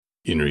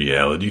In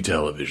reality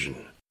television,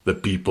 the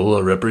people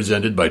are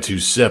represented by two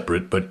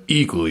separate but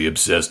equally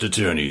obsessed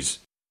attorneys.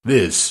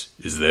 This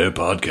is their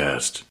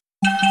podcast.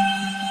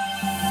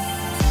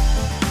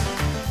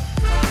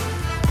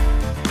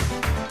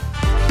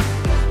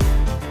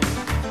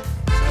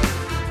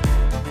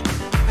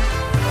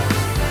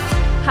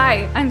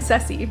 Hi, I'm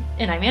Ceci.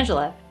 And I'm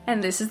Angela.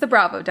 And this is the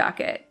Bravo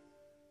Docket.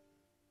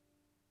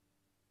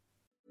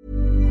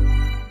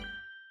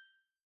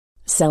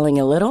 Selling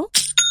a little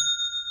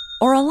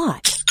or a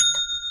lot?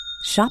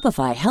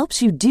 Shopify helps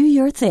you do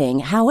your thing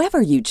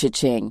however you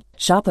cha-ching.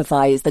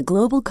 Shopify is the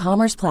global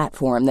commerce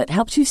platform that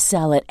helps you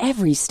sell at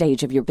every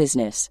stage of your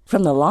business.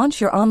 From the launch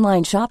your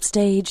online shop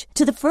stage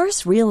to the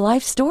first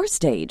real-life store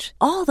stage,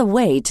 all the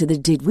way to the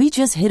did we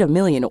just hit a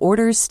million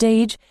orders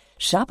stage.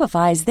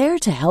 Shopify is there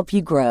to help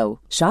you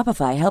grow.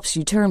 Shopify helps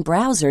you turn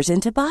browsers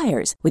into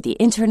buyers with the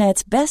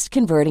internet's best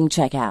converting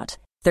checkout.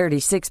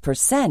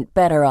 36%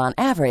 better on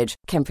average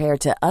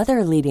compared to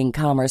other leading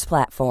commerce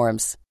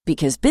platforms.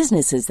 Because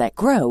businesses that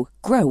grow,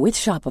 grow with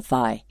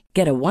Shopify.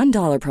 Get a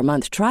 $1 per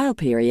month trial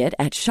period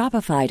at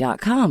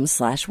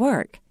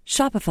shopify.com/work.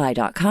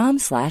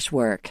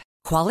 Shopify.com/work.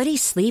 Quality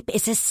sleep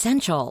is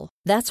essential.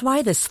 That's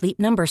why the Sleep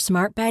Number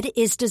Smart Bed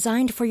is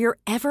designed for your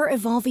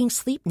ever-evolving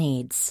sleep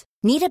needs.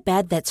 Need a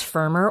bed that's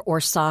firmer or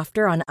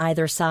softer on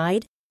either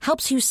side?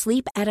 Helps you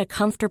sleep at a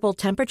comfortable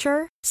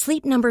temperature?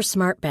 Sleep Number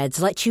Smart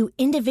Beds let you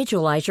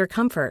individualize your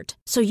comfort,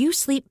 so you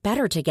sleep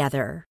better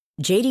together.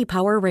 J.D.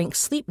 Power ranks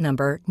Sleep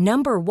Number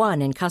number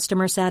one in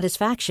customer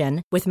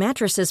satisfaction with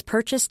mattresses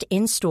purchased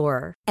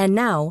in-store. And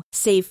now,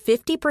 save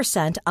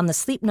 50% on the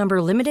Sleep Number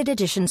Limited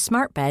Edition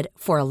Smart Bed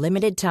for a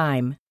limited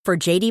time. For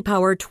J.D.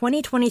 Power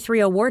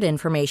 2023 award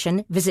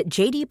information, visit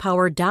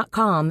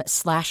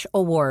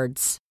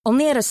jdpower.com/awards.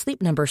 Only at a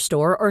Sleep Number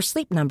store or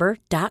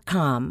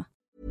sleepnumber.com.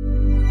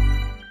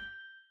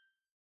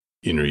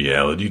 In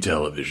reality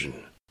television,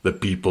 the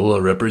people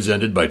are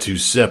represented by two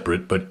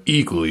separate but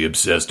equally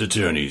obsessed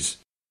attorneys.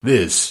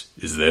 This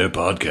is their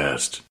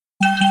podcast.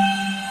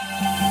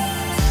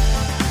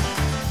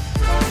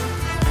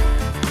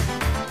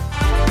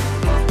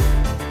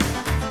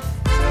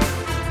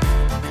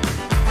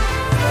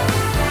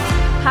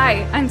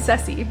 Hi, I'm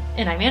Ceci.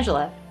 And I'm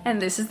Angela.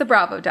 And this is the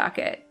Bravo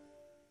Docket.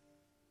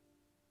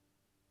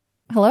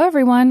 Hello,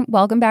 everyone.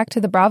 Welcome back to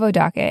the Bravo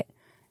Docket.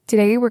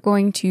 Today, we're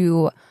going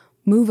to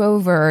move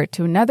over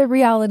to another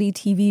reality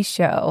TV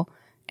show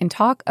and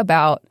talk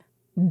about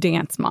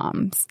Dance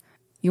Moms.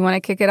 You want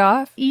to kick it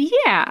off?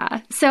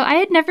 Yeah. So I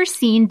had never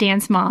seen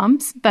Dance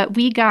Moms, but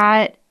we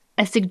got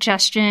a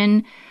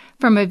suggestion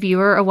from a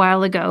viewer a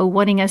while ago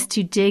wanting us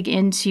to dig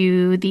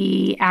into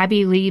the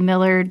Abby Lee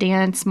Miller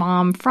Dance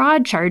Mom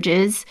fraud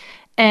charges.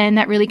 And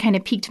that really kind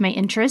of piqued my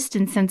interest.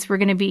 And since we're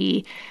going to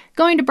be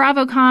going to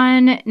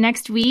BravoCon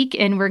next week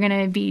and we're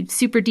going to be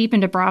super deep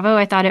into Bravo,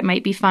 I thought it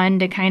might be fun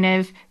to kind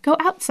of go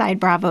outside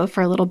Bravo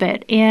for a little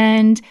bit.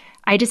 And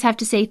I just have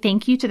to say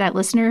thank you to that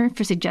listener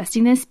for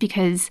suggesting this,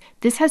 because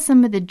this has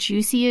some of the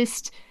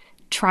juiciest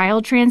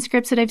trial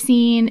transcripts that I've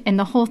seen. And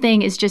the whole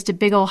thing is just a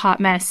big old hot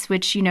mess,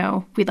 which, you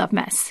know, we love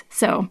mess.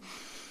 So,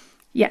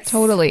 yes.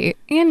 Totally.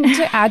 And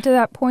to add to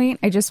that point,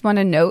 I just want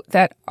to note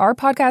that our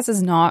podcast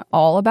is not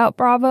all about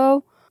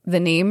Bravo. The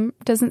name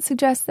doesn't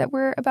suggest that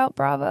we're about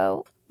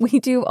Bravo.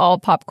 We do all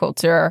pop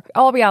culture,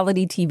 all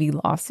reality TV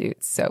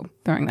lawsuits. So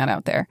throwing that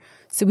out there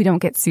so we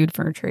don't get sued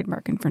for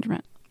trademark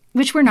infringement.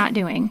 Which we're not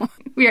doing.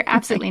 We are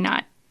absolutely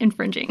not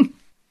infringing.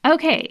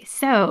 Okay,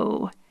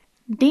 so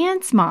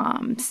Dance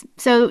Moms.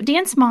 So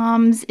Dance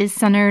Moms is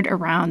centered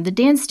around the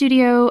dance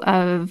studio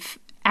of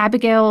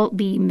Abigail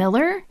Lee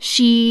Miller.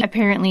 She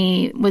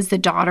apparently was the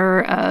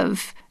daughter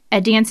of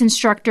a dance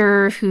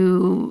instructor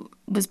who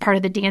was part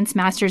of the Dance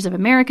Masters of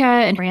America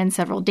and ran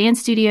several dance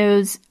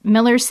studios.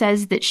 Miller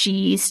says that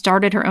she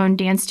started her own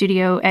dance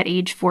studio at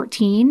age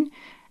 14.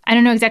 I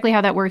don't know exactly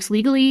how that works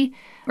legally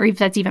or if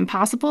that's even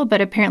possible, but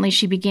apparently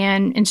she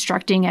began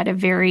instructing at a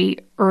very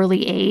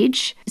early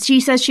age. She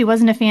says she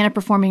wasn't a fan of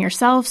performing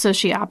herself, so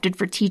she opted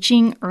for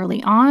teaching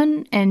early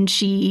on. And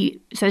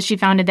she says she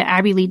founded the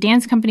Abby Lee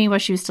Dance Company while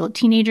she was still a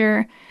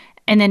teenager.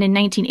 And then in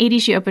 1980,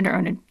 she opened her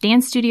own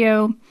dance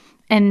studio,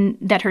 and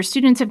that her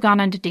students have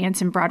gone on to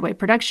dance in Broadway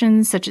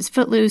productions such as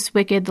Footloose,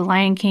 Wicked, The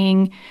Lion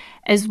King,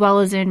 as well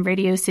as in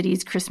Radio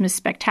City's Christmas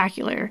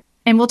Spectacular.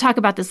 And we'll talk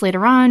about this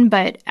later on,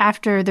 but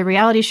after the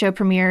reality show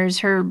premieres,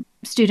 her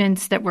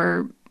students that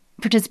were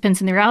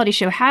participants in the reality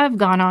show have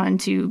gone on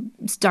to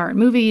star in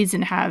movies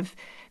and have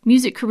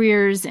music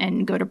careers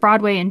and go to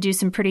Broadway and do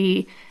some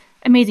pretty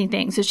amazing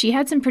things. So she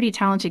had some pretty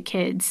talented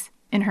kids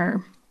in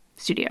her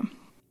studio.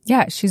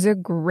 Yeah, she's a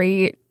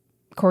great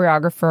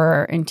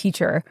choreographer and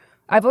teacher.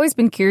 I've always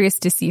been curious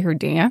to see her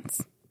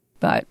dance,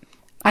 but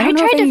I don't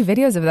know if any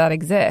videos of that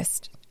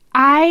exist.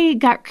 I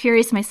got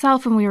curious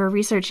myself when we were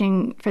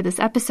researching for this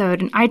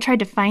episode, and I tried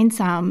to find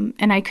some,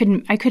 and I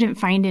couldn't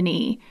find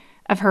any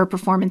of her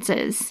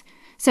performances.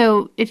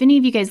 So if any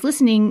of you guys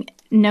listening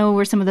know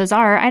where some of those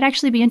are, I'd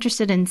actually be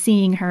interested in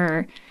seeing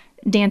her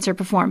dance or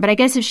perform. But I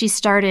guess if she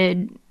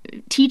started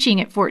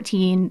teaching at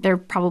 14, there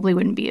probably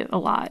wouldn't be a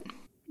lot.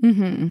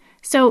 Mm-hmm.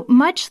 So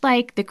much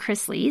like the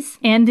Chrisleys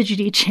and the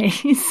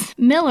Giudices,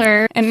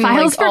 Miller And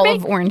files like for all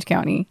of Orange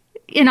County.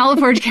 in all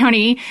of Orange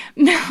County,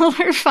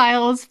 Miller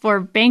files for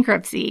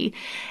bankruptcy.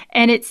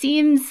 And it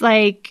seems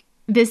like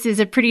this is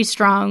a pretty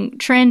strong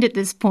trend at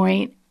this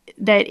point,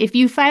 that if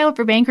you file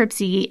for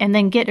bankruptcy and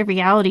then get a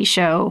reality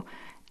show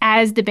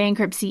as the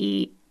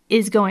bankruptcy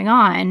is going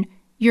on,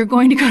 you're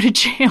going to go to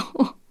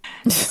jail.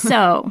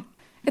 So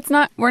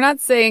We're not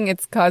saying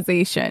it's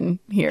causation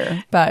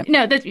here, but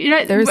no,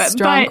 there's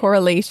strong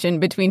correlation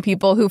between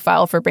people who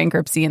file for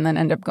bankruptcy and then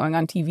end up going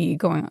on TV,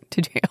 going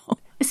to jail.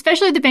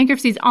 Especially if the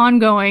bankruptcy is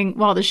ongoing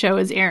while the show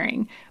is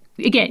airing.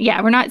 Again,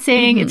 yeah, we're not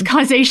saying it's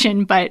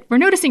causation, but we're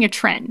noticing a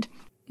trend.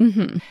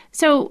 Mm-hmm.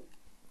 So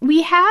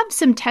we have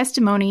some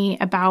testimony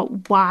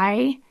about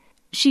why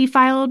she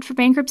filed for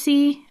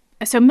bankruptcy.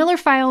 So Miller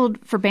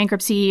filed for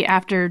bankruptcy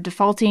after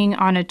defaulting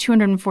on a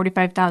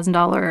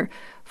 $245,000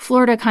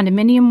 Florida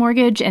condominium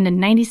mortgage and a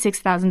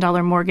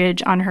 $96,000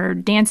 mortgage on her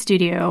dance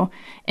studio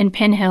in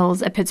Penn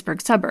Hills, a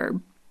Pittsburgh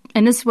suburb.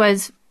 And this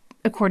was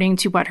according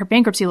to what her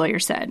bankruptcy lawyer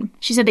said.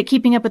 She said that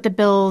keeping up with the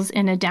bills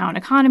in a down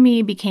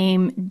economy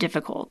became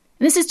difficult.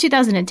 And this is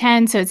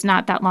 2010, so it's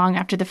not that long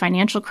after the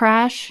financial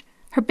crash.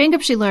 Her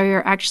bankruptcy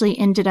lawyer actually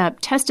ended up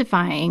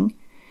testifying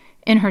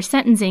in her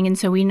sentencing, and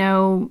so we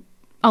know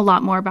a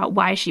lot more about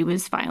why she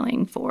was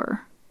filing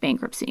for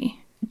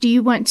bankruptcy. Do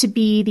you want to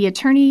be the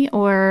attorney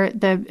or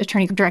the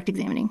attorney direct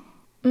examining?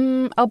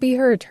 I'll be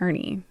her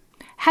attorney.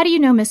 How do you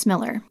know Miss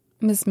Miller?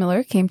 Miss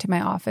Miller came to my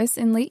office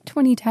in late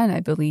 2010, I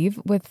believe,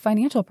 with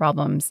financial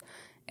problems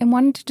and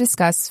wanted to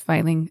discuss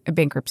filing a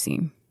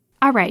bankruptcy.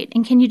 All right,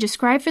 and can you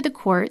describe for the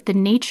court the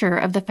nature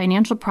of the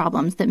financial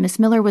problems that Miss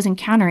Miller was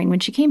encountering when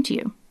she came to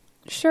you?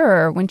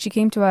 Sure. When she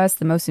came to us,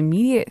 the most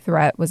immediate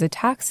threat was a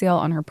tax sale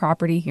on her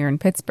property here in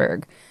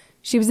Pittsburgh.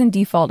 She was in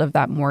default of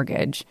that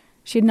mortgage.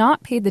 She had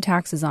not paid the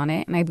taxes on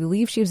it, and I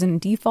believe she was in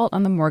default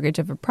on the mortgage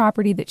of a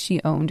property that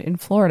she owned in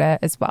Florida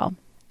as well.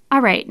 All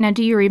right. Now,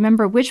 do you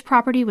remember which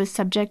property was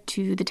subject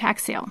to the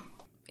tax sale?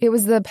 It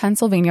was the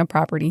Pennsylvania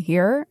property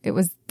here. It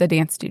was the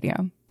dance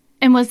studio.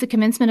 And was the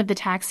commencement of the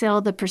tax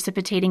sale the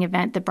precipitating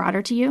event that brought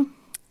her to you?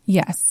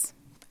 Yes.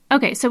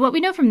 Okay, so what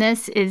we know from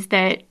this is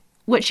that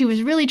what she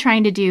was really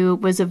trying to do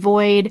was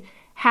avoid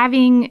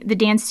having the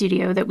dance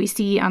studio that we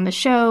see on the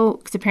show,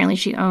 because apparently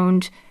she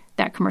owned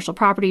that commercial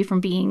property,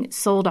 from being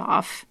sold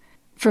off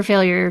for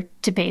failure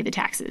to pay the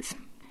taxes.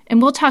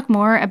 And we'll talk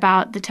more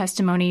about the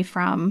testimony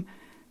from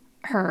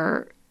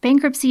her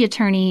bankruptcy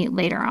attorney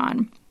later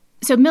on.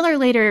 So Miller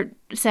later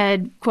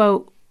said,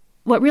 quote,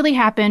 "What really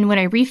happened when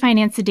I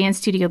refinanced the dance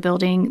studio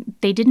building,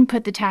 they didn't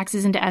put the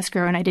taxes into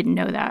escrow, and I didn't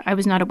know that. I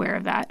was not aware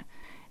of that.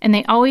 And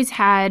they always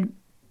had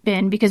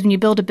been, because when you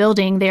build a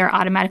building, they are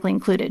automatically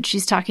included."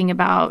 She's talking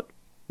about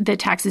the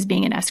taxes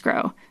being in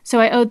escrow. So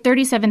I owed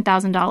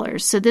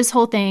 $37,000. So this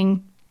whole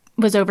thing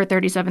was over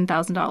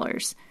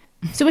 $37,000.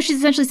 So what she's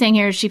essentially saying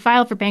here is she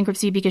filed for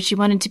bankruptcy because she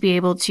wanted to be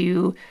able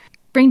to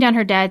bring down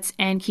her debts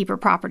and keep her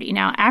property.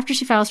 Now, after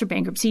she files for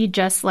bankruptcy,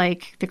 just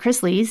like the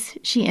Chrisleys,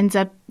 she ends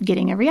up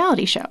getting a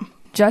reality show.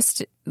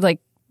 Just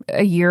like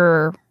a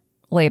year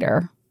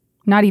later,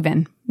 not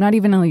even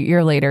a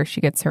year later,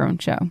 she gets her own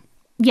show.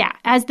 Yeah,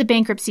 as the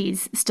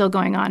bankruptcy's still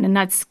going on.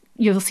 And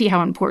you'll see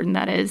how important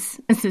that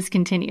is as this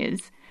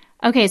continues.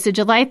 Okay, so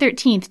July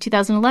 13th,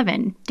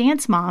 2011,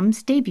 Dance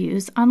Moms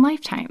debuts on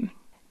Lifetime.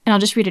 And I'll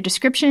just read a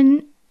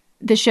description.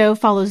 The show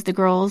follows the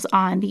girls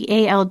on the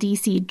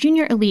ALDC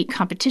Junior Elite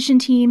competition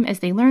team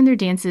as they learn their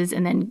dances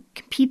and then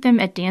compete them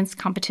at dance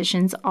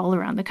competitions all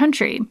around the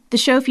country. The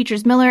show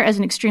features Miller as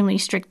an extremely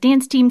strict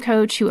dance team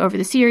coach who over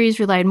the series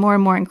relied more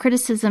and more on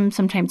criticism,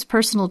 sometimes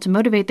personal, to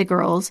motivate the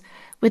girls,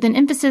 with an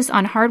emphasis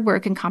on hard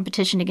work and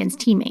competition against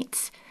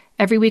teammates.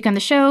 Every week on the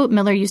show,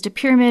 Miller used a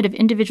pyramid of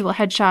individual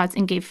headshots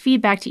and gave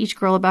feedback to each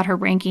girl about her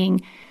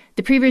ranking,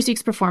 the previous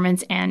week's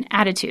performance, and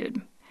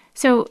attitude.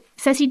 So,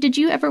 Ceci, did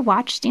you ever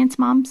watch Dance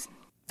Moms?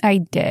 I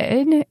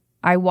did.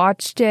 I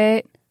watched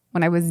it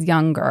when I was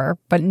younger,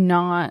 but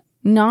not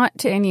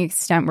to any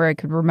extent where I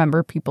could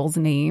remember people's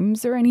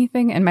names or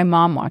anything. And my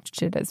mom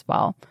watched it as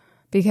well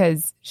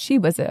because she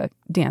was a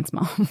dance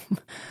mom.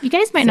 You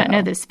guys might not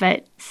know this,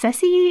 but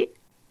Ceci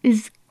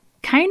is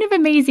kind of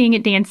amazing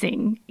at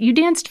dancing. You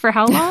danced for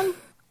how long?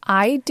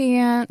 I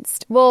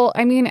danced. Well,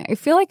 I mean, I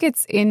feel like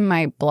it's in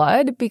my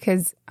blood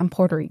because I'm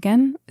Puerto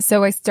Rican.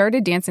 So I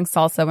started dancing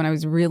salsa when I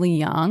was really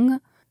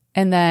young.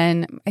 And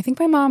then I think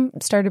my mom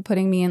started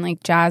putting me in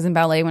like jazz and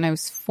ballet when I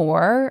was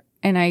 4.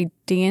 And I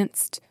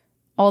danced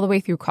all the way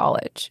through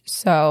college.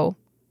 So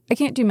I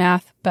can't do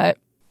math, but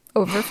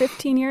over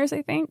 15 years,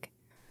 I think.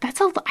 That's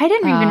I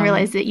didn't even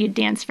realize that you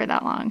danced for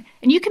that long.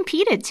 And you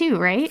competed too,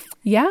 right?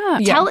 Yeah.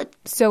 Tell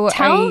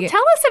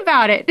us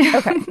about it.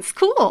 Okay. It's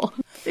cool.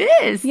 It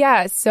is.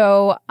 Yeah.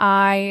 So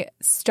I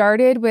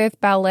started with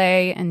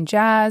ballet and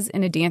jazz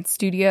in a dance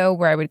studio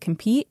where I would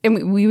compete.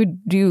 And we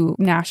would do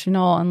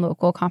national and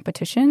local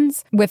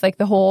competitions with like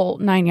the whole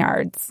 9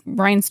 yards.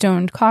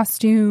 Rhinestoned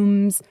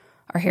costumes,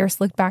 our hair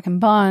slicked back in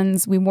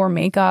buns. We wore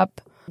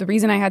makeup. The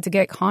reason I had to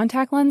get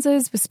contact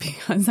lenses was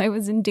because I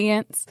was in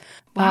dance.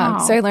 Wow.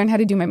 So I learned how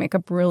to do my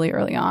makeup really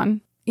early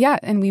on. Yeah,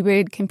 and we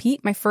would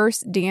compete. My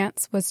first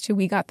dance was to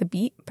We Got the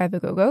Beat by the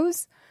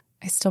Go-Go's.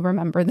 I still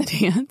remember the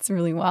dance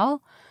really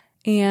well.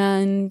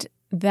 And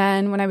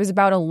then when I was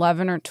about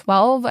 11 or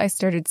 12, I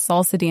started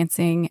salsa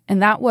dancing.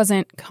 And that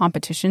wasn't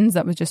competitions.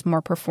 That was just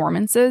more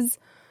performances.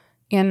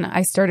 And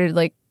I started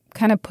like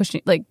kind of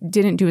pushing, like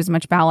didn't do as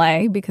much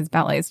ballet because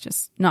ballet is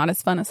just not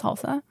as fun as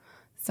salsa.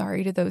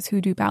 Sorry to those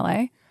who do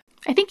ballet.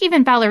 I think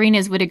even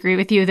ballerinas would agree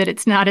with you that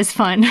it's not as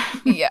fun.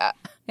 Yeah,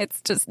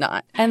 it's just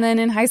not. And then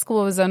in high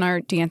school, I was on our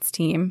dance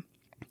team,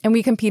 and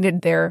we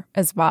competed there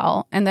as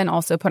well, and then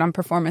also put on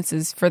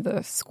performances for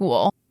the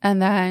school.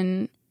 And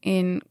then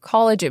in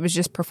college, it was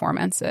just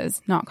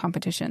performances, not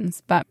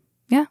competitions. But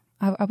yeah,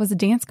 I was a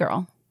dance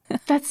girl.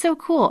 That's so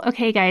cool.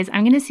 Okay, guys,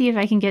 I'm going to see if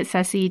I can get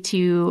Ceci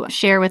to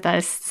share with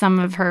us some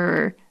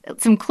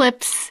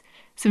clips,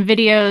 some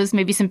videos,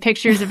 maybe some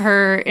pictures of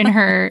her in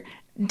her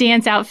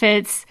dance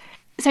outfits.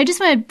 So I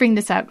just want to bring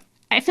this up.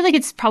 I feel like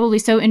it's probably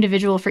so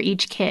individual for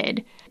each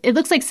kid. It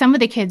looks like some of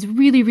the kids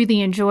really,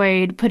 really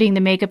enjoyed putting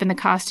the makeup and the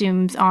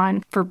costumes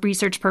on for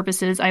research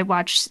purposes. I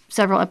watched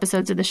several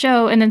episodes of the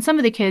show, and then some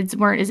of the kids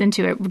weren't as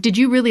into it. Did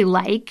you really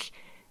like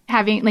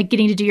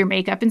getting to do your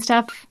makeup and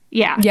stuff?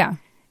 Yeah. Yeah.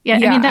 Yeah.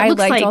 I mean, that looks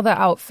liked all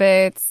the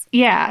outfits.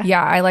 Yeah.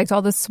 Yeah, I liked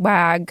all the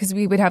swag because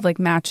we would have like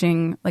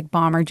matching like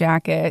bomber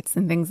jackets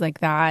and things like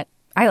that.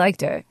 I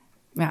liked it.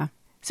 Yeah.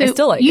 So I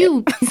still like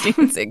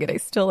it. I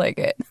still like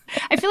it.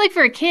 I feel like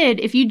for a kid,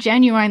 if you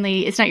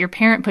genuinely, it's not your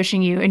parent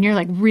pushing you and you're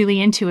like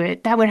really into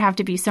it, that would have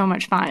to be so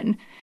much fun.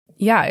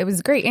 Yeah, it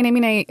was great. And I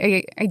mean,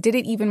 I did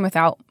it even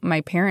without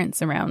my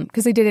parents around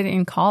because I did it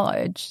in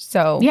college.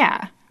 So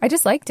yeah, I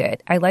just liked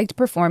it. I liked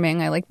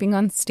performing. I liked being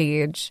on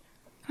stage.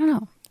 I don't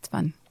know. It's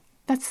fun.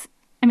 That's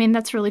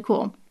really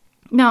cool.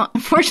 Now,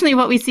 unfortunately,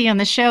 what we see on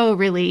the show,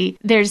 really,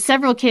 there's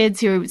several kids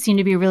who seem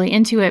to be really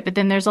into it, but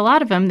then there's a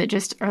lot of them that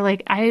just are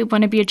like, I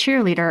want to be a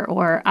cheerleader,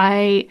 or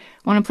I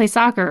want to play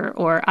soccer,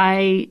 or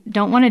I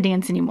don't want to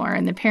dance anymore.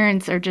 And the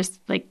parents are just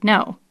like,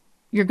 no,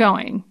 you're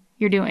doing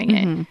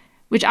it.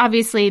 Which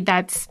obviously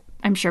that's,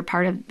 I'm sure,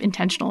 part of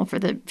intentional for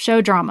the show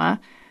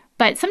drama.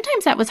 But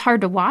sometimes that was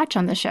hard to watch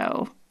on the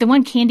show. The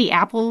one Candy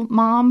Apple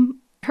mom,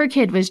 her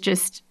kid was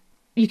just,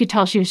 you could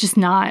tell she was just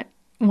not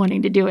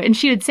wanting to do it. And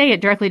she would say it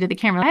directly to the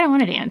camera, I don't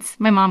want to dance.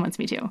 My mom wants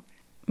me to.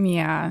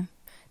 Yeah.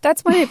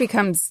 That's when it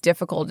becomes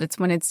difficult. It's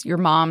when it's your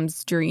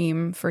mom's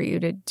dream for you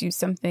to do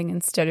something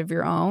instead of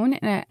your own.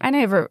 And I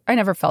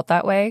never felt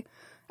that way.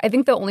 I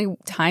think the only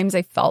times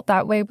I felt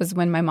that way was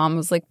when my mom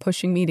was like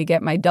pushing me to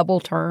get my double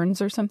turns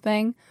or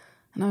something.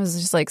 And I was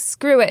just like,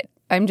 screw it.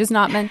 I'm just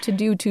not meant to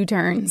do 2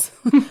 turns.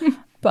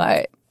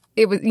 But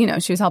it was,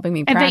 she was helping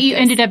me practice. I bet you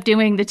ended up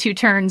doing the 2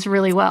 turns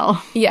really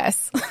well.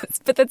 Yes.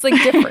 But that's like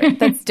different.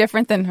 That's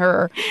different than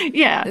her.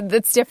 Yeah.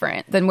 That's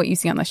different than what you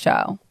see on the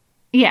show.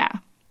 Yeah.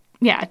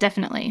 Yeah,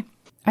 definitely.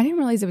 I didn't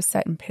realize it was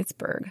set in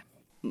Pittsburgh.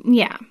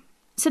 Yeah.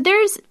 So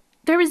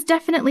there was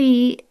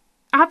definitely,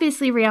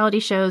 obviously reality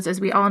shows, as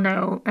we all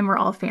know and we're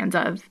all fans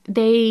of,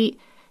 they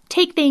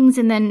take things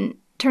and then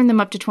turn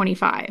them up to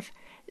 25.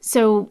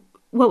 So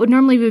what would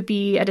normally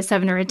be at a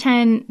 7 or a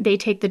 10, they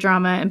take the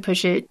drama and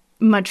push it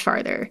much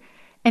farther.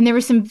 And there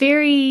were some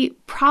very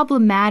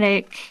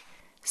problematic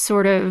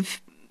sort of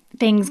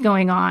things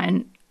going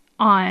on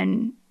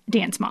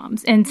Dance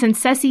Moms. And since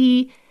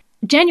Ceci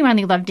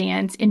genuinely loved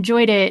dance,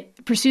 enjoyed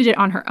it, pursued it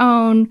on her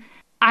own,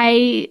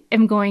 I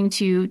am going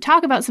to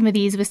talk about some of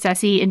these with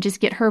Ceci and just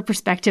get her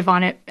perspective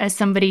on it as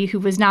somebody who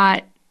was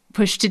not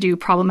pushed to do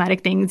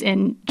problematic things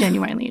and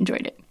genuinely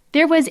enjoyed it.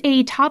 There was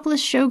a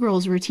topless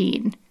showgirls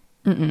routine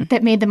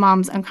that made the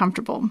moms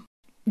uncomfortable.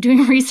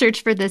 Doing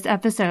research for this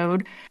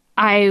episode,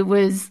 I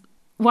was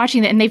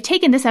watching it, and they've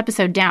taken this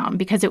episode down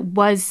because it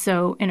was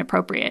so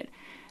inappropriate.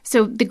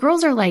 So the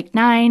girls are like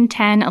 9,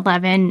 10,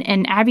 11,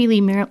 and Abby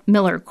Lee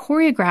Miller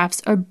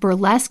choreographs a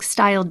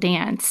burlesque-style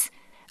dance.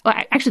 Well,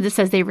 actually, this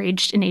says they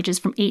ranged in ages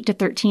from 8 to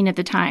 13 at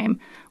the time,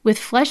 with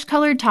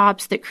flesh-colored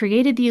tops that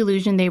created the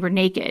illusion they were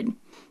naked.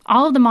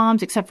 All of the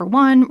moms, except for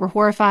one, were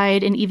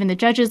horrified, and even the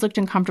judges looked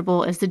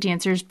uncomfortable as the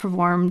dancers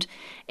performed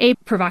a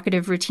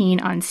provocative routine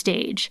on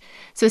stage.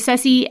 So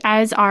Ceci,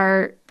 as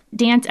our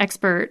dance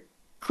expert,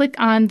 click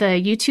on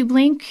the YouTube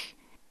link.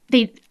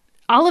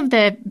 All of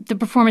the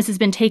performance has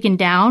been taken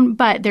down,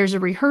 but there's a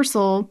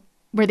rehearsal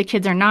where the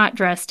kids are not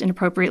dressed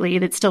inappropriately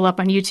that's still up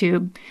on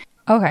YouTube.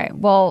 Okay,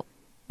 well,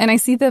 and I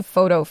see the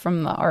photo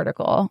from the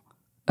article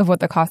of what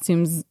the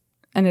costumes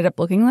ended up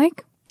looking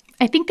like.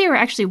 I think they were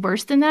actually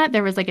worse than that.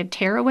 There was like a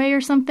tearaway or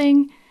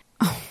something.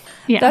 Oh,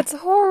 yeah. That's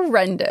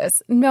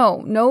horrendous.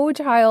 No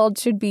child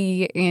should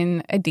be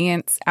in a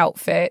dance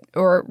outfit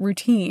or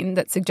routine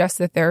that suggests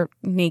that they're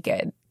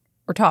naked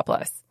or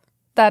topless.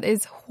 That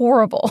is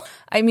horrible.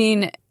 I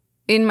mean,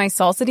 in my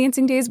salsa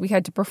dancing days, we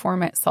had to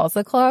perform at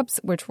salsa clubs,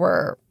 which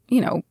were,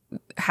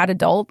 had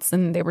adults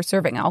and they were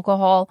serving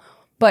alcohol,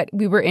 but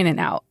we were in and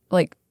out.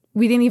 Like,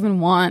 we didn't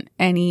even want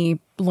any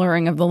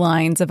blurring of the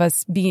lines of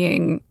us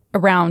being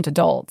around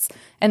adults.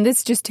 And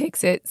this just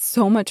takes it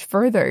so much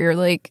further. You're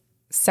like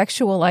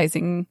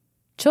sexualizing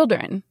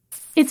children.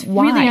 It's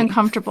Why? really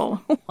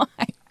uncomfortable. Why?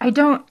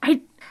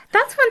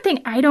 That's one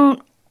thing I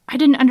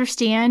didn't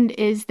understand,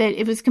 is that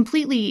it was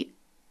completely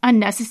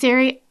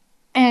unnecessary.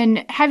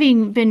 And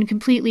having been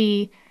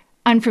completely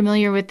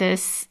unfamiliar with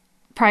this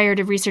prior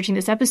to researching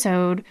this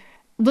episode,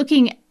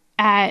 looking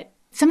at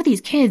some of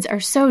these kids are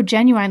so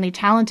genuinely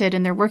talented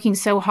and they're working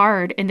so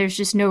hard, and there's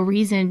just no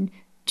reason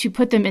to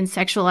put them in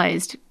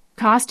sexualized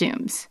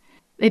costumes.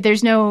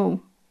 There's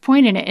no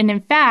point in it. And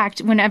in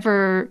fact,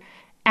 whenever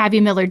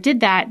Abby Miller did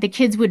that, the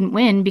kids wouldn't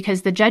win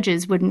because the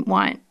judges wouldn't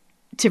want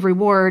to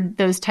reward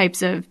those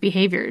types of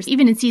behaviors.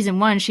 Even in season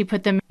 1, she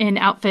put them in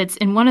outfits,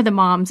 and one of the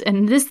moms,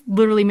 and this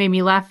literally made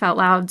me laugh out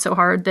loud so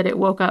hard that it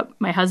woke up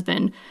my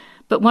husband,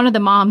 but one of the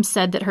moms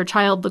said that her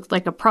child looked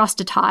like a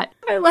prostitute.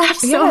 I laughed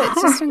so hard.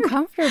 It's just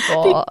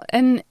uncomfortable.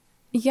 And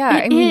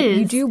I mean,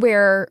 you do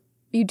wear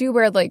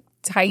like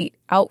tight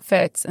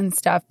outfits and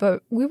stuff,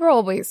 but we were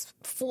always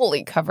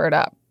fully covered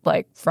up,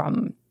 like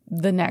from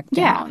the neck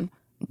down.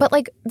 But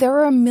like there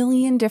are a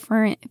million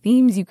different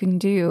themes you can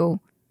do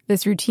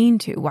this routine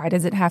to. Why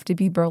does it have to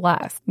be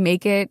burlesque?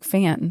 Make it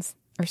fans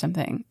or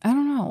something. I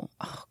don't know.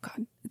 Oh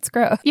God, it's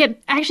gross. Yeah,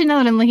 actually, now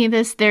that I'm looking at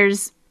this,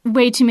 there's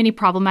way too many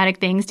problematic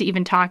things to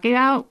even talk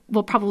about.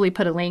 We'll probably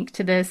put a link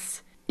to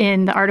this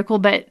in the article,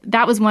 but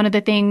that was one of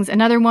the things.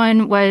 Another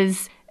one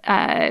was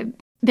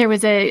there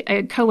was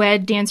a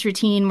co-ed dance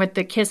routine with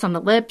the kiss on the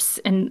lips,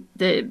 and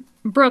the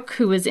Brooke,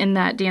 who was in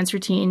that dance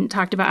routine,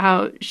 talked about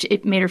how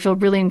it made her feel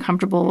really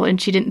uncomfortable, and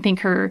she didn't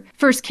think her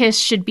first kiss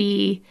should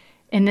be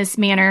in this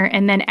manner.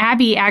 And then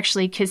Abby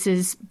actually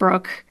kisses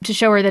Brooke to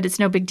show her that it's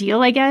no big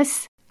deal, I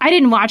guess. I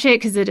didn't watch it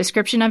because the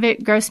description of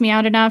it grossed me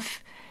out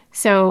enough.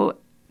 So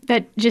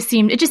that just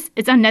seemed, it's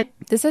unnecessary.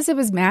 This says it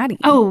was Maddie.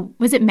 Oh,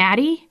 was it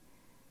Maddie?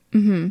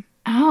 Mm-hmm.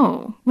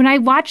 Oh, when I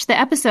watched the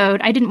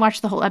episode, I didn't watch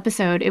the whole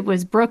episode. It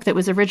was Brooke that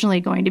was originally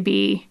going to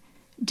be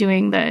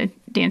doing the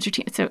dance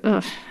routine. So,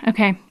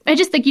 okay. I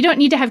just think you don't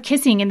need to have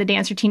kissing in the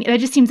dance routine. That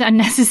just seems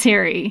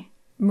unnecessary.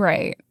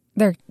 Right.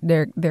 They're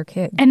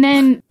kids. And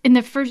then in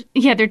the first,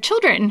 they're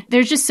children.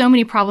 There's just so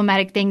many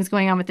problematic things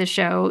going on with this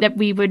show that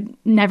we would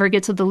never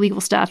get to the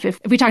legal stuff if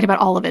we talked about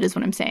all of it, is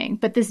what I'm saying.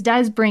 But this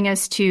does bring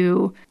us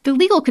to the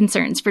legal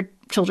concerns for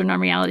children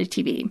on reality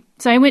TV.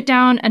 So I went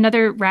down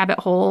another rabbit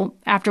hole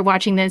after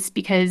watching this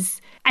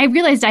because I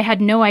realized I had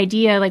no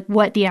idea like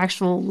what the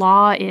actual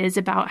law is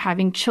about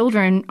having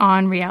children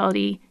on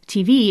reality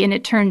TV. And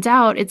it turns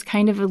out it's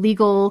kind of a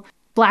legal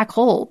black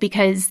hole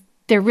because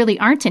there really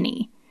aren't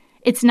any.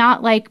 It's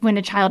not like when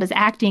a child is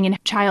acting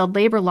and child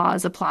labor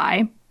laws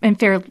apply and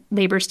Fair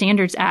Labor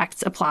Standards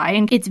Acts apply.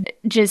 And it's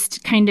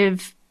just kind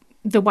of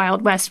the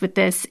Wild West with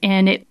this.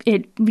 And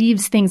it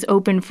leaves things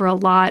open for a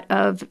lot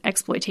of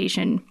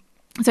exploitation.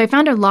 So I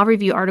found a law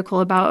review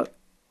article about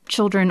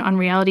children on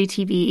reality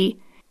TV,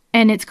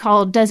 and it's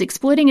called, Does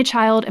Exploiting a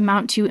Child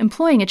Amount to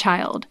Employing a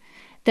Child?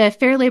 The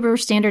Fair Labor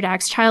Standards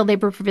Act's Child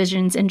Labor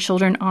Provisions and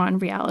Children on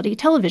Reality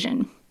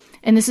Television.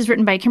 And this is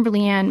written by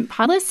Kimberly Ann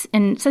Podless.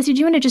 And Ceci, do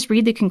you want to just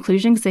read the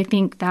conclusion? Because I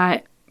think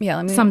that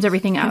sums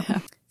everything up.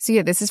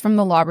 So this is from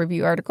the Law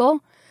Review article.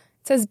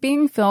 It says,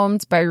 being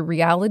filmed by a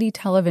reality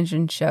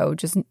television show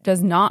just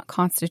does not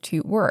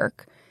constitute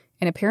work,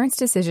 and a parent's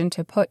decision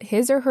to put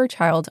his or her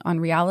child on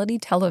reality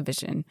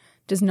television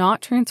does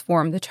not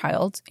transform the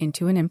child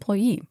into an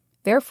employee.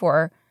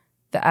 Therefore,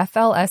 the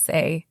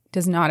FLSA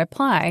does not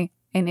apply,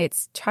 and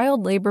its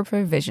child labor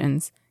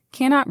provisions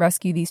cannot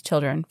rescue these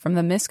children from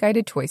the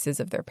misguided choices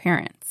of their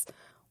parents.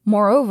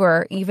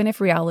 Moreover, even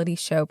if reality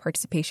show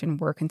participation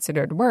were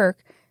considered work,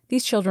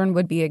 these children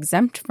would be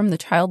exempt from the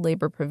child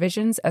labor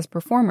provisions as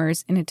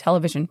performers in a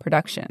television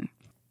production.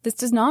 This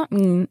does not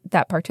mean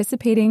that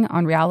participating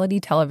on reality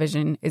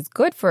television is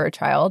good for a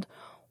child,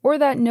 or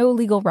that no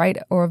legal right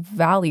or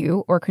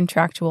value or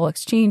contractual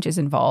exchange is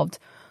involved.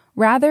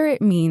 Rather,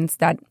 it means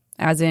that,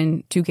 as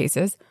in 2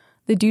 cases,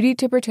 the duty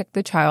to protect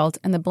the child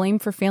and the blame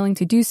for failing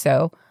to do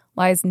so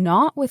lies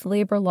not with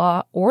labor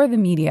law or the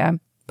media,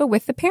 but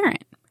with the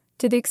parent.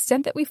 To the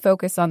extent that we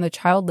focus on the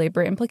child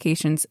labor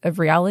implications of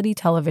reality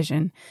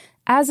television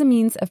as a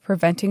means of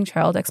preventing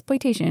child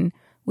exploitation,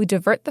 we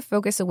divert the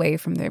focus away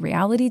from the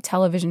reality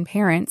television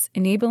parents,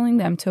 enabling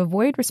them to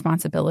avoid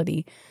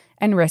responsibility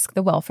and risk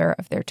the welfare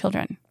of their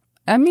children.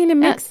 I mean, it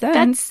makes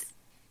sense.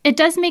 It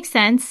does make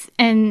sense,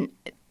 and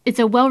it's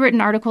a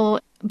well-written article,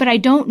 but I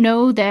don't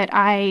know that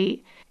I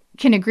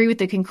can agree with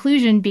the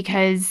conclusion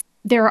because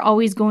there are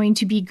always going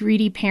to be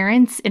greedy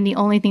parents, and the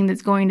only thing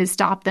that's going to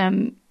stop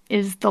them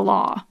is the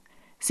law.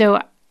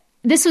 So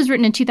this was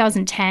written in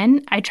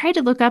 2010. I tried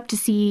to look up to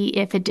see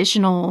if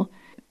additional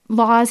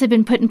laws had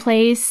been put in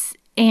place,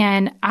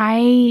 and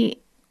I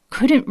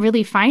couldn't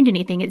really find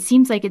anything. It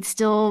seems like it's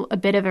still a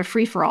bit of a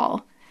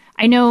free-for-all.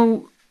 I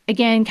know,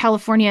 again,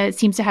 California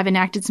seems to have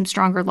enacted some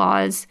stronger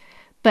laws,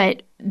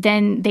 but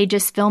then they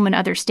just film in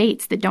other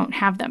states that don't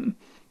have them.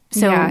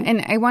 So yeah,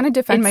 and I want to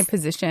defend my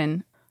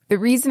position. The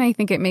reason I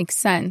think it makes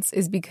sense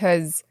is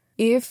because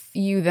if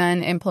you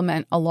then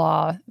implement a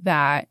law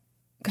that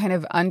kind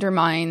of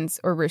undermines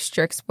or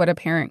restricts what a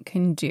parent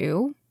can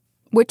do,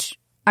 which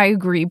I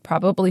agree,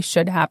 probably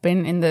should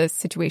happen in the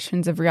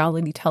situations of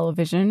reality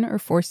television or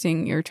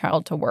forcing your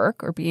child to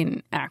work or be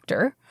an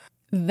actor.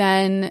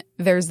 Then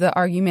there's the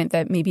argument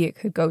that maybe it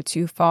could go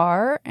too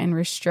far and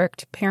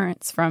restrict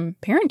parents from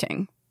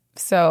parenting.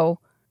 So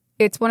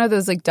it's one of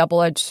those like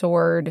double-edged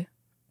sword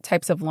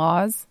types of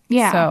laws.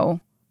 Yeah. So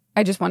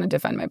I just want to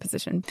defend my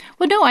position.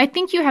 Well, no, I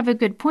think you have a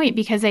good point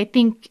because I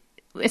think,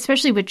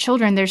 especially with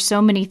children, there's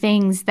so many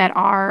things that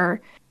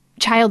are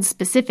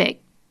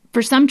child-specific.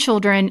 For some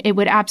children, it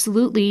would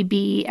absolutely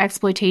be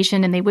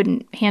exploitation and they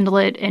wouldn't handle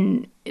it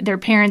and their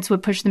parents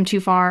would push them too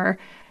far.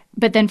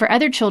 But then for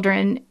other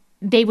children,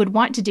 they would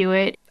want to do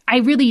it. I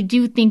really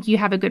do think you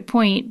have a good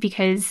point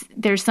because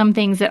there's some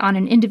things that on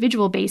an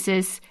individual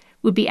basis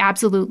would be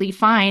absolutely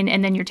fine.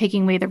 And then you're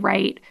taking away the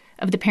right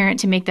of the parent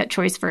to make that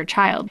choice for a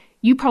child.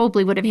 You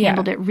probably would have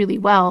handled it really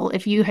well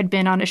if you had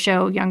been on a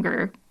show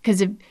younger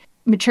because of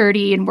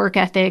maturity and work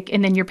ethic.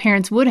 And then your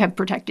parents would have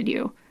protected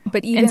you.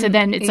 But even, and so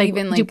then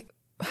it's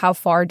how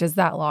far does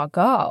that law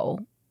go?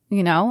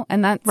 You know,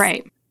 and that's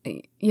right.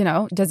 You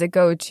know, does it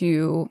go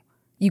to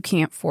you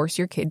can't force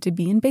your kid to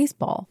be in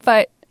baseball?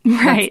 But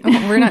right.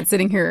 We're not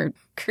sitting here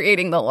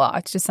creating the law.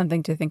 It's just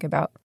something to think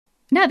about.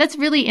 No, that's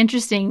really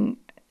interesting.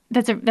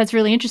 That's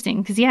really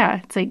interesting because,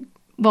 yeah, it's like,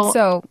 well.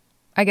 So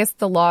I guess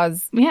the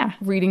laws,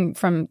 reading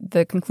from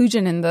the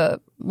conclusion in the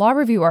law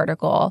review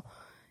article,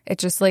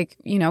 it's just like,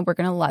 you know, we're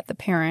going to let the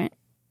parent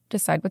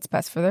decide what's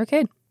best for their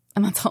kid.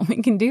 And that's all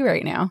we can do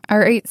right now. All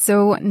right.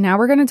 So now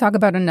we're going to talk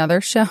about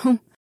another show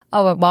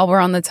while we're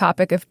on the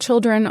topic of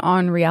children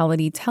on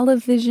reality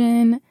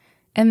television.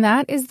 And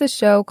that is the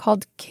show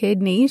called Kid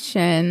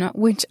Nation,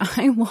 which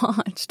I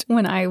watched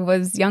when I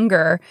was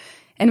younger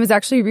and was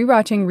actually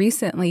rewatching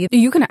recently.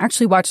 You can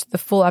actually watch the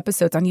full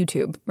episodes on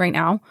YouTube right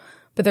now.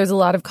 But there's a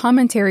lot of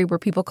commentary where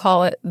people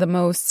call it the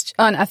most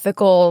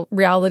unethical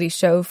reality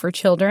show for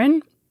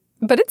children.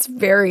 But it's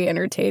very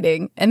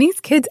entertaining. And these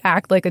kids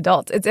act like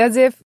adults. It's as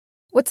if,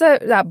 what's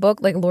that book,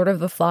 like Lord of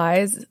the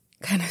Flies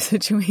kind of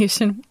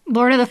situation?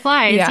 Lord of the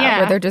Flies, yeah.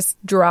 Where they're just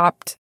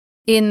dropped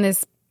in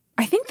this.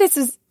 I think there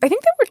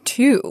were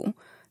two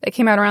that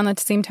came out around the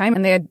same time.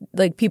 And they had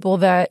like people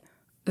that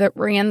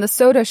ran the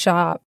soda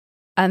shop.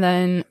 And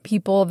then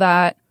people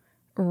that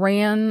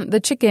ran the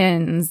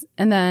chickens.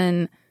 And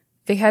then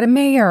they had a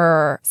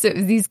mayor. So it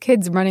was these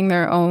kids running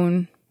their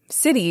own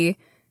city.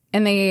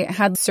 And they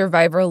had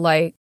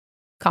Survivor-like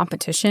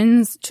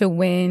competitions to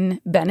win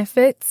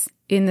benefits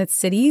in the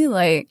city,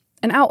 like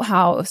an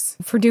outhouse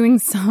for doing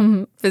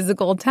some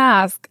physical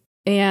task.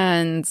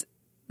 And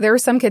there were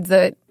some kids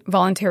that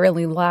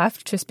voluntarily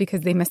left just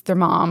because they missed their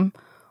mom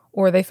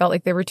or they felt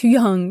like they were too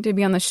young to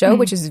be on the show,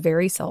 which is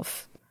very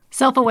self-aware.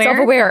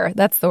 Self-aware,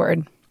 that's the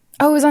word.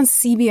 Oh, it was on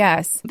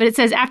CBS. But it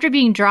says, after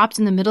being dropped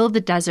in the middle of the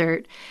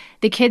desert,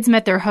 the kids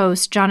met their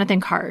host,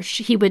 Jonathan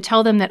Karsh. He would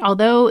tell them that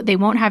although they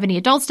won't have any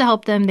adults to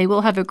help them, they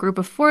will have a group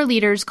of 4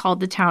 leaders called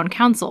the Town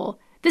Council.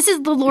 This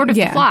is the Lord of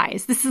the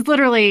Flies. This is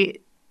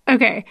literally,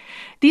 okay.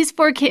 These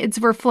 4 kids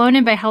were flown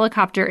in by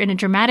helicopter in a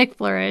dramatic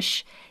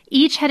flourish.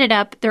 Each headed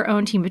up their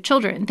own team of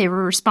children. They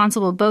were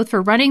responsible both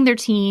for running their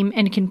team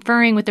and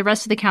conferring with the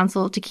rest of the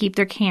council to keep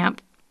their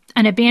camp,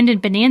 an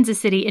abandoned Bonanza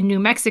City in New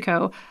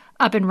Mexico,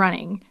 up and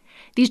running.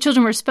 These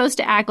children were supposed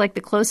to act like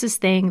the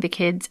closest thing the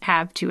kids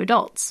have to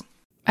adults.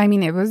 I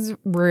mean, it was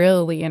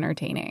really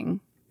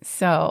entertaining.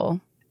 So,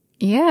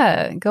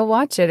 yeah, go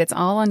watch it. It's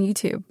all on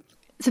YouTube.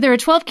 So there were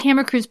 12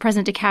 camera crews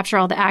present to capture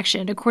all the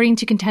action. According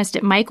to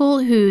contestant Michael,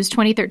 whose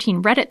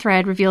 2013 Reddit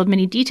thread revealed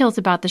many details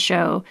about the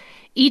show,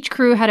 each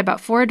crew had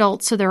about 4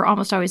 adults, so there were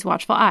almost always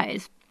watchful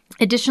eyes.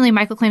 Additionally,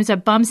 Michael claims to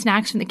have bum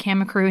snacks from the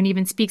camera crew and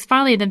even speaks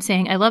fondly of them,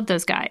 saying, "I love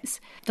those guys."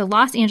 The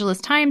Los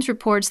Angeles Times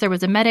reports there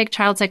was a medic,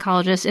 child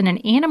psychologist, and an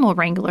animal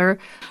wrangler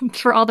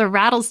for all the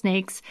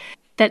rattlesnakes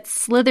that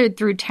slithered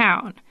through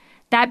town.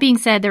 That being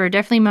said, there are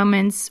definitely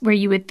moments where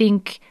you would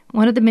think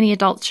one of the many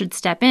adults should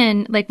step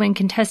in, like when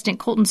contestant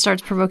Colton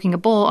starts provoking a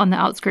bull on the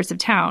outskirts of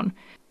town.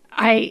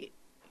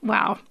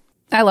 Wow.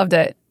 I loved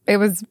it. It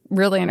was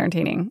really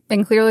entertaining.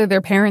 And clearly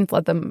their parents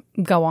let them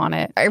go on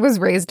it. I was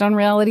raised on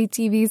reality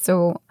TV,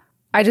 so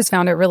I just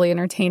found it really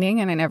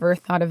entertaining, and I never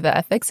thought of the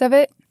ethics of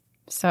it.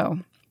 So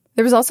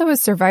there was also a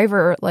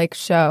Survivor-like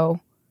show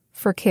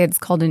for kids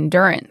called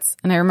Endurance,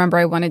 and I remember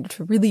I wanted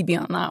to really be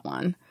on that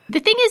one. The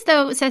thing is,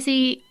 though,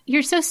 Ceci,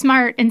 you're so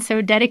smart and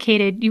so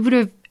dedicated. You would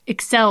have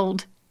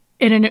excelled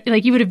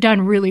you would have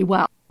done really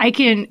well.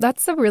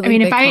 That's a really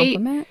big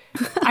compliment.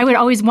 I would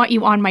always want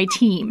you on my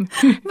team.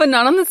 But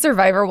not on the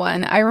Survivor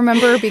one. I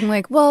remember being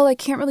like, well, I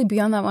can't really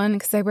be on that one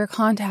because I wear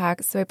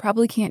contacts, so I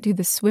probably can't do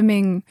the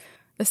swimming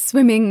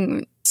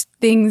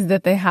things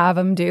that they have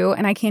them do.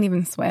 And I can't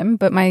even swim.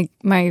 But my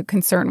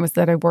concern was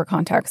that I wore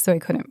contacts, so I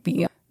couldn't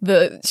be on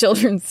the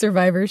children's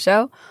Survivor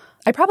show.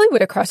 I probably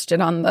would have crushed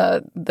it on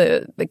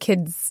the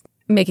kids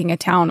making a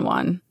town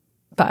one,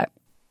 but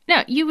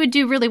no, you would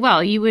do really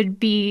well. You would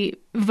be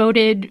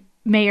voted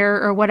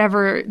mayor or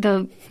whatever,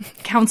 the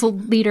council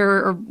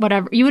leader or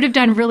whatever. You would have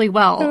done really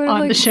well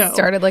on the show.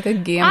 Started like a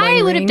gambling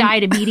I would have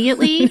died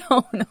immediately.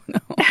 No.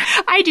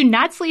 I do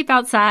not sleep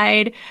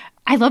outside.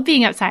 I love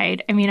being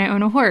outside. I mean, I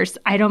own a horse.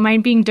 I don't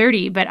mind being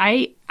dirty, but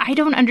I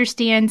don't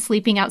understand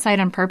sleeping outside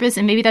on purpose.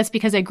 And maybe that's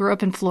because I grew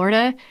up in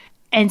Florida.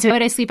 And so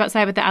I sleep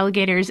outside with the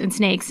alligators and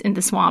snakes in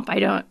the swamp.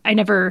 I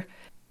never,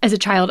 as a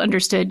child,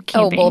 understood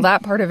camping. Oh, well,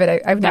 that part of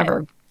it, I've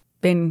never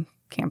been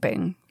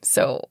camping.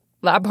 So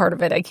that part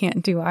of it I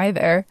can't do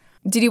either.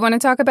 Did you want to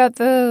talk about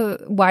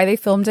why they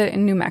filmed it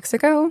in New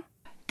Mexico?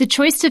 The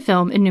choice to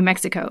film in New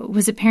Mexico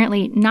was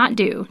apparently not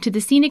due to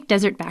the scenic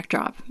desert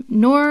backdrop,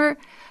 nor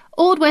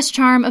Old West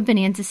charm of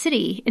Bonanza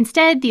City.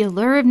 Instead, the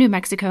allure of New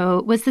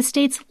Mexico was the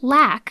state's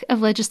lack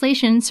of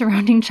legislation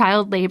surrounding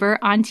child labor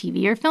on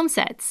TV or film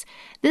sets.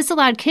 This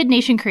allowed Kid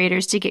Nation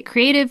creators to get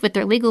creative with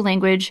their legal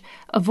language,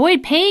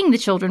 avoid paying the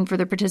children for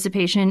their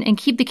participation, and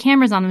keep the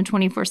cameras on them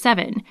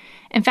 24/7.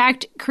 In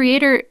fact,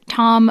 creator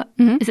Tom,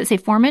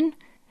 Foreman?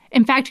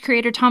 In fact,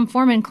 creator Tom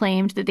Foreman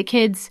claimed that the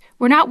kids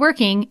were not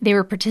working, they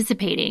were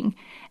participating,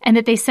 and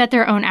that they set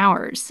their own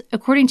hours.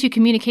 According to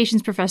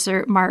communications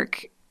professor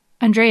Mark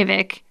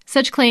Andrejevic,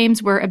 such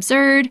claims were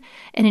absurd,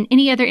 and in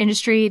any other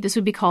industry, this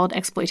would be called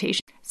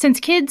exploitation. Since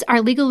kids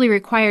are legally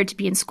required to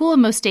be in school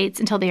in most states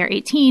until they are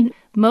 18,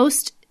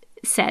 most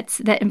sets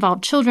that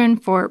involve children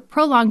for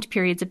prolonged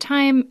periods of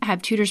time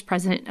have tutors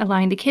present,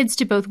 allowing the kids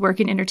to both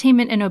work in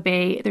entertainment and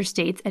obey their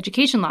state's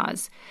education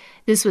laws.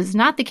 This was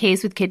not the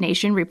case with Kid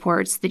Nation,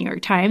 reports the New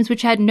York Times,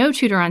 which had no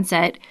tutor on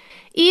set,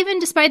 even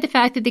despite the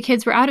fact that the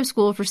kids were out of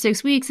school for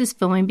 6 weeks as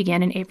filming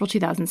began in April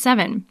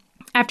 2007.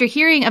 After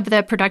hearing of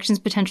the production's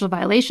potential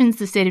violations,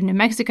 the state of New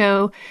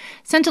Mexico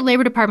sent a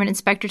Labor Department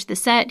inspector to the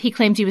set. He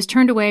claims he was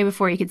turned away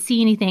before he could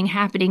see anything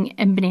happening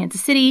in Bonanza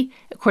City,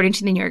 according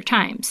to the New York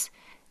Times.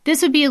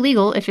 This would be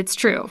illegal if it's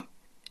true.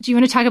 Do you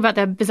want to talk about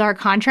the bizarre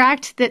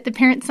contract that the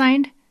parents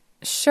signed?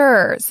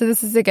 Sure. So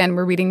this is, again,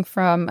 we're reading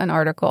from an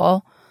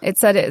article. It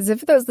said, as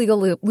if those legal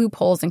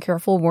loopholes and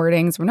careful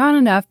wordings were not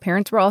enough,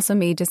 parents were also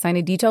made to sign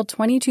a detailed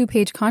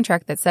 22-page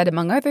contract that said,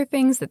 among other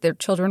things, that their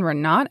children were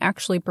not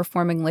actually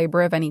performing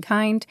labor of any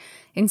kind.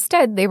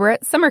 Instead, they were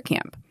at summer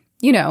camp.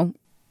 You know,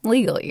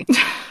 legally.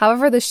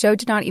 However, the show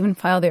did not even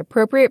file the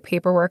appropriate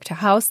paperwork to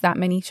house that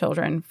many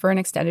children for an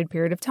extended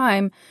period of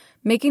time,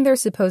 making their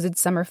supposed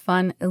summer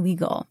fun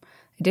illegal.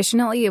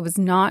 Additionally, it was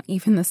not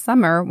even the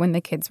summer when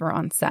the kids were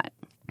on set.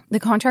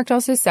 The contract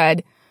also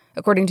said,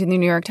 according to the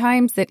New York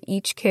Times, that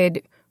each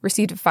kid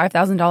received a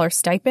 $5,000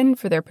 stipend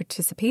for their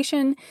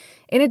participation,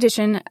 in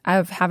addition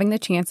of having the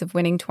chance of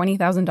winning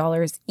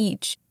 $20,000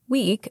 each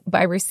week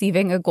by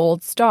receiving a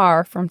gold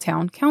star from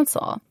town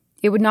council.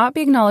 It would not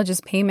be acknowledged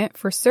as payment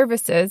for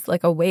services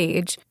like a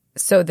wage,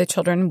 so the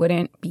children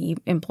wouldn't be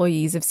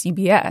employees of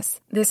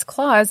CBS. This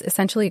clause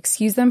essentially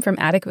excused them from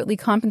adequately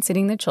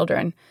compensating the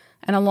children,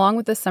 and along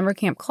with the summer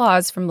camp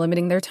clause, from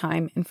limiting their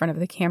time in front of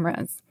the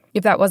cameras.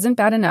 If that wasn't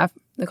bad enough,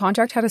 the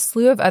contract had a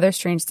slew of other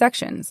strange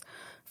sections.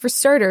 For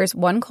starters,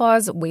 one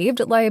clause waived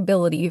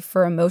liability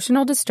for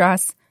emotional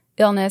distress,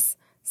 illness,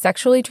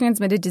 sexually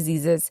transmitted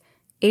diseases,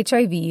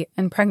 HIV,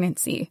 and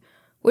pregnancy,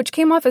 which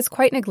came off as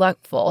quite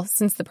neglectful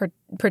since the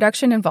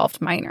production involved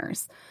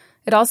minors.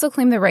 It also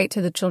claimed the right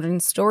to the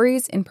children's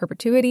stories in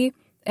perpetuity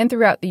and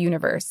throughout the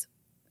universe,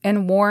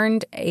 and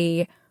warned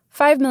a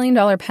 $5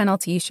 million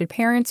penalty should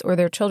parents or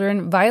their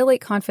children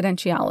violate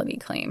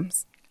confidentiality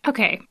claims.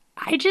 Okay,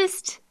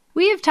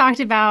 we have talked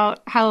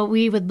about how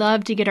we would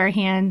love to get our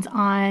hands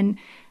on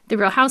the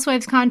Real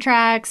Housewives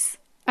contracts,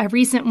 a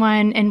recent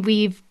one, and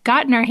we've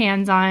gotten our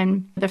hands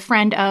on the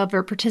friend of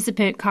or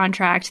participant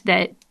contract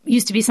that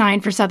used to be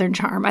signed for Southern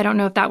Charm. I don't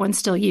know if that one's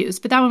still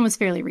used, but that one was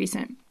fairly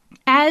recent.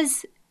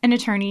 As an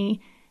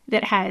attorney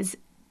that has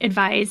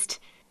advised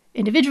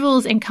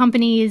individuals and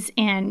companies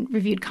and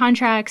reviewed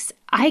contracts,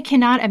 I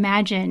cannot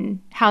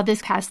imagine how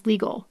this passed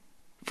legal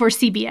for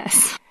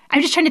CBS.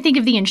 I'm just trying to think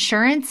of the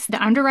insurance,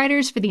 the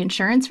underwriters for the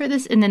insurance for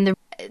this, and then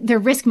the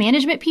risk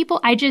management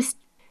people.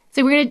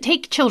 So we're going to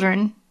take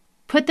children,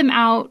 put them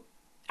out.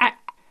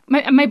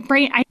 My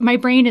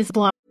brain is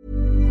blown.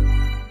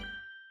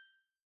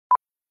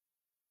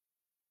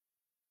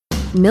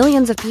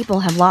 Millions of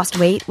people have lost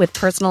weight with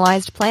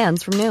personalized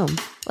plans from Noom.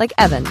 Like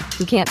Evan,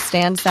 who can't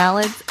stand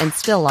salads and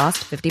still lost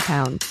 50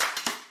 pounds.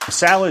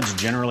 Salads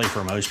generally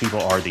for most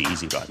people are the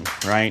easy button,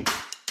 right?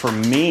 For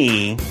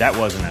me, that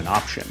wasn't an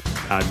option.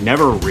 I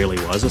never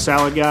really was a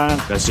salad guy.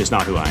 That's just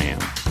not who I am.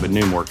 But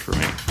Noom worked for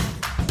me.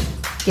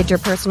 Get your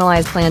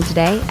personalized plan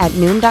today at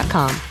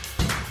Noom.com.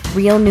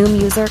 Real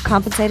Noom user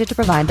compensated to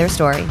provide their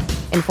story.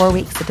 In 4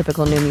 weeks, the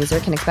typical Noom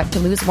user can expect to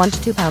lose 1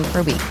 to 2 pounds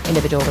per week.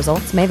 Individual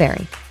results may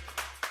vary.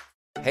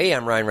 Hey,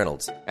 I'm Ryan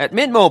Reynolds. At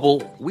Mint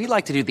Mobile, we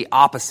like to do the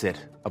opposite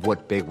of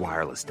what Big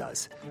Wireless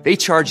does. They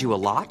charge you a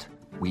lot.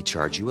 We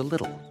charge you a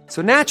little.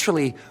 So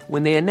naturally,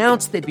 when they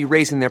announced they'd be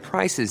raising their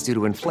prices due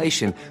to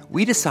inflation,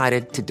 we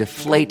decided to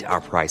deflate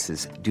our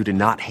prices due to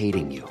not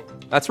hating you.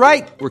 That's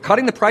right. We're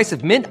cutting the price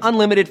of Mint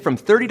Unlimited from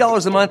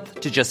 $30 a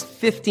month to just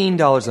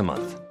 $15 a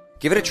month.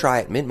 Give it a try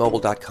at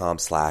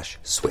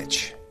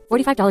mintmobile.com/switch.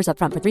 $45 up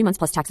front for 3 months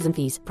plus taxes and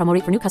fees. Promo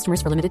rate for new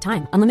customers for limited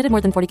time. Unlimited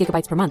more than 40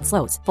 gigabytes per month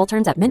slows. Full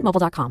terms at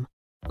mintmobile.com.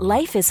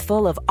 Life is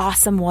full of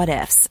awesome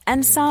what-ifs,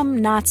 and some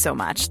not so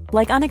much,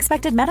 like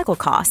unexpected medical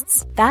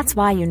costs. That's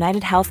why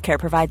United Healthcare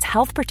provides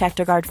Health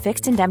Protector Guard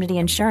fixed indemnity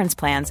insurance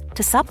plans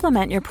to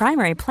supplement your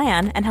primary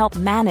plan and help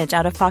manage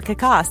out-of-pocket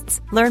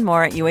costs. Learn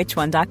more at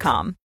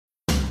uh1.com.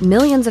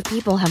 Millions of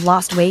people have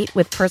lost weight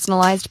with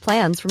personalized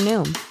plans from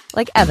Noom.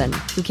 Like Evan,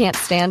 who can't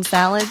stand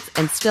salads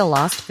and still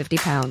lost 50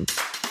 pounds.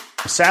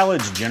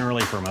 Salads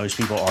generally for most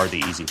people are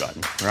the easy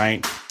button,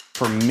 right?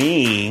 For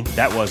me,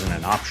 that wasn't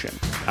an option.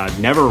 I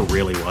never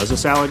really was a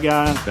salad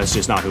guy. That's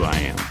just not who I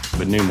am.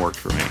 But Noom worked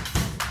for me.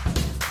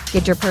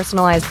 Get your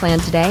personalized plan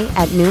today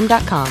at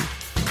Noom.com.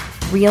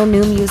 Real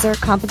Noom user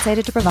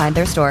compensated to provide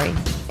their story.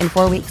 In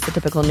 4 weeks, the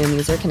typical Noom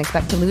user can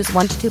expect to lose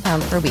 1 to 2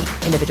 pounds per week.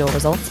 Individual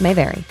results may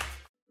vary.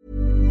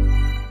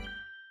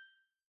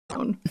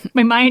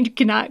 My mind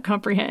cannot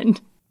comprehend.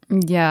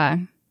 Yeah.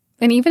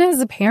 And even as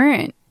a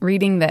parent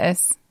reading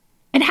this.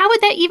 And how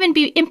would that even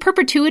be in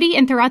perpetuity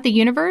and throughout the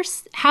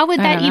universe? How would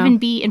that even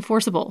be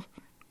enforceable?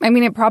 I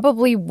mean, it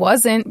probably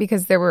wasn't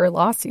because there were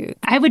lawsuits.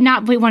 I would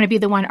not want to be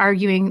the one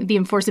arguing the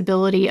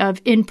enforceability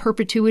of in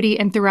perpetuity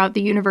and throughout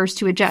the universe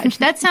to a judge.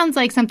 That sounds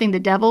like something the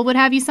devil would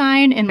have you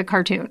sign in a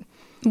cartoon.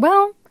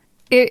 Well,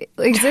 it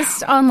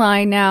exists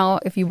online now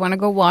if you want to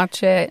go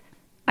watch it.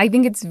 I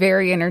think it's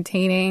very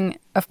entertaining.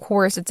 Of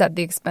course, it's at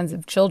the expense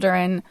of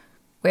children,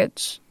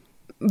 which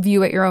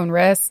view at your own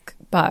risk.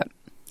 But,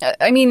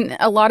 I mean,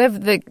 a lot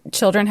of the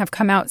children have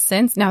come out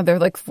since. Now they're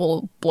like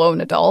full-blown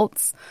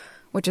adults,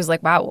 which is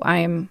like, wow, I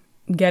am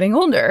getting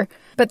older.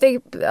 But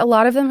a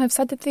lot of them have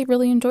said that they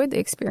really enjoyed the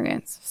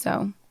experience.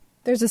 So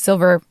there's a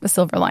silver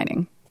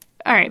lining.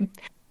 All right.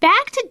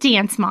 Back to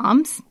Dance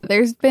Moms.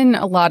 There's been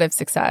a lot of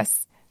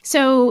success.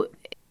 So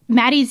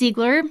Maddie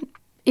Ziegler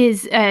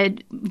is a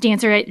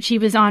dancer. She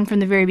was on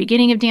from the very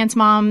beginning of Dance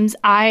Moms.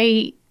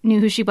 I knew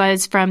who she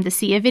was from the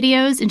Sia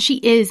videos, and she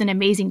is an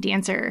amazing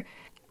dancer.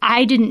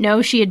 I didn't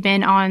know she had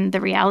been on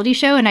the reality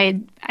show, and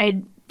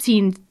I'd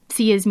seen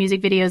Sia's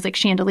music videos like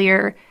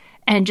Chandelier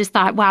and just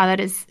thought, wow,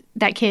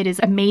 that kid is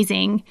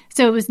amazing.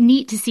 So it was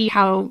neat to see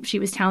how she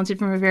was talented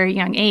from a very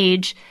young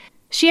age.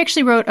 She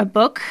actually wrote a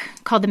book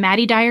called The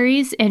Maddie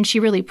Diaries, and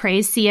she really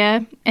praised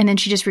Sia, and then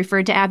she just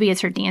referred to Abby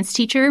as her dance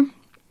teacher.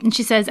 And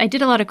she says, I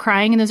did a lot of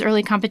crying in those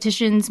early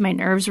competitions. My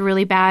nerves were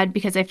really bad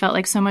because I felt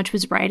like so much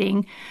was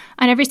riding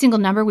on every single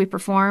number we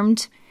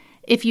performed.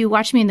 If you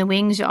watch me in the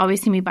wings, you'll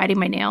always see me biting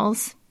my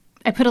nails.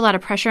 I put a lot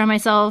of pressure on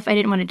myself. I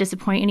didn't want to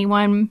disappoint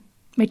anyone,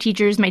 my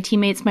teachers, my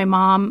teammates, my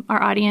mom,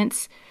 our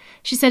audience.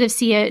 She said of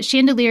Sia,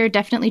 Chandelier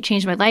definitely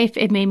changed my life.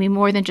 It made me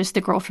more than just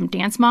the girl from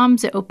Dance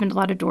Moms. It opened a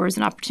lot of doors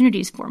and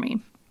opportunities for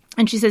me.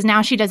 And she says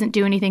now she doesn't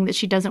do anything that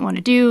she doesn't want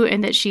to do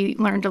and that she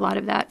learned a lot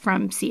of that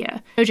from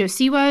Sia. Jojo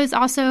Siwa is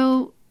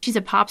also, she's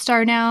a pop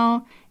star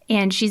now,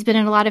 and she's been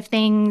in a lot of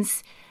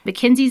things.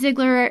 Mackenzie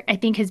Ziegler, I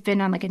think, has been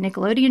on like a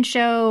Nickelodeon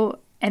show.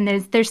 And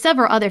there's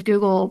several other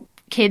Google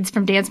kids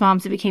from Dance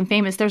Moms that became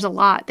famous. There's a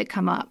lot that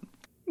come up.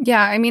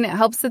 Yeah, I mean, it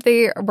helps that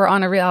they were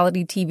on a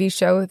reality TV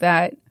show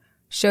that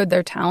showed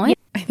their talent.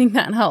 I think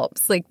that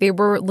helps. Like, they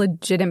were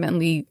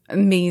legitimately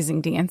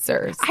amazing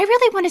dancers. I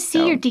really want to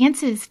see your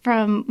dances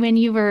from when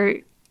you were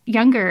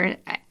younger.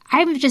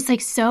 I'm just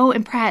like so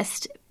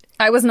impressed.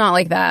 I was not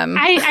like them.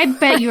 I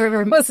bet you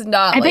were. was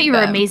not. I bet you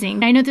were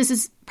amazing. I know this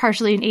is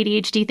partially an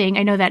ADHD thing.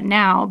 I know that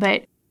now,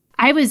 but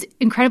I was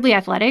incredibly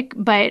athletic,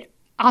 but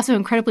also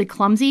incredibly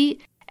clumsy.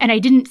 And I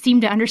didn't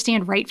seem to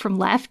understand right from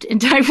left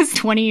until I was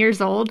 20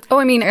 years old. Oh,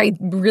 I mean, I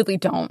really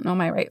don't know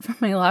my right from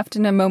my left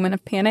in a moment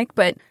of panic.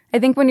 But I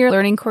think when you're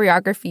learning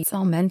choreography, it's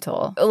all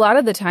mental. A lot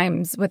of the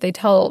times what they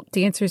tell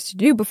dancers to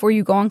do before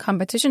you go on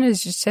competition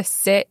is just to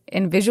sit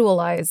and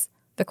visualize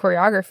the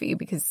choreography,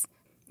 because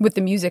with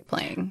the music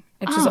playing,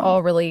 it's just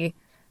all really,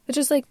 it's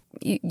just like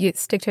you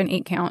stick to an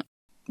 8 count.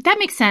 That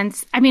makes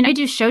sense. I mean, I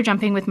do show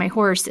jumping with my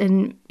horse,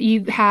 and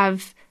you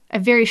have a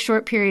very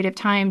short period of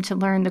time to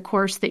learn the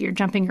course that you're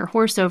jumping your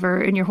horse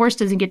over, and your horse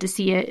doesn't get to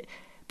see it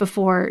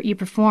before you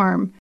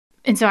perform.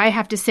 And so I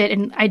have to sit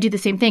and I do the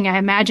same thing. I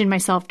imagine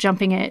myself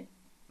jumping it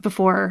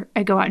before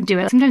I go out and do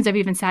it. Sometimes I've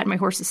even sat in my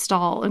horse's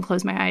stall and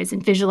closed my eyes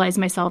and visualized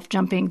myself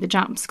jumping the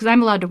jumps, because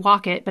I'm allowed to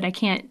walk it, but I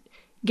can't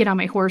get on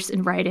my horse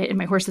and ride it, and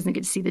my horse doesn't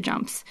get to see the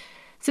jumps.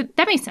 So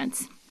that makes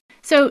sense.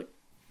 So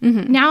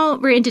now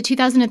we're into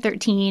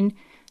 2013.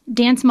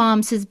 Dance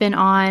Moms has been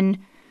on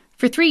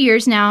for 3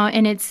 years now,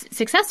 and it's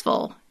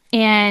successful.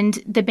 And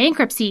the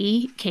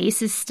bankruptcy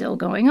case is still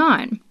going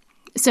on.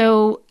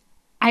 So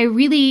I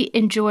really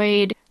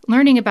enjoyed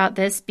learning about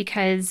this,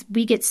 because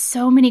we get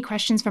so many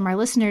questions from our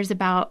listeners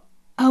about,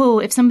 oh,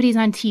 if somebody's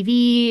on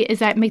TV, does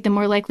that make them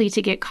more likely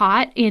to get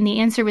caught? And the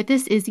answer with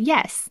this is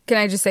yes. Can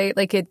I just say,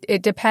 like,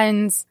 it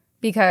depends,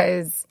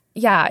 because,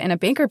 yeah, in a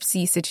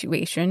bankruptcy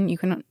situation, you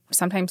can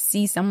sometimes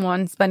see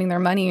someone spending their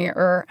money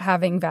or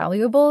having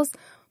valuables.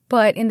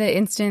 But in the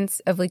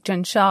instance of like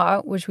Jen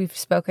Shah, which we've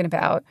spoken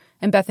about,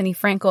 and Bethany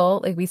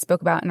Frankel, like we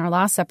spoke about in our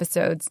last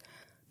episodes,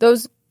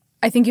 those,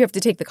 I think you have to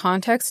take the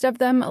context of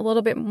them a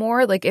little bit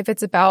more. Like if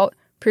it's about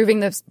proving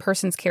this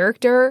person's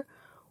character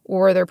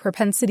or their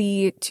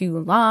propensity to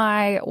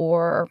lie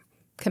or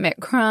commit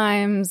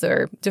crimes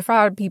or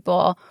defraud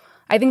people.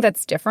 I think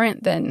that's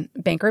different than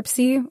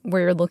bankruptcy,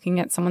 where you're looking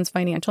at someone's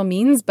financial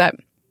means. But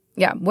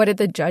yeah, what did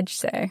the judge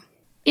say?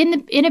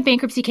 In a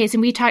bankruptcy case,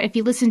 and we talked, if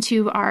you listen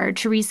to our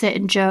Teresa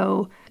and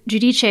Joe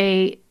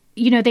Giudice,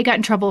 they got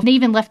in trouble. They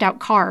even left out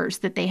cars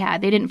that they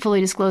had. They didn't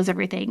fully disclose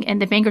everything.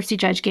 And the bankruptcy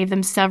judge gave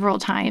them several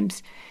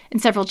times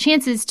and several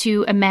chances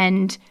to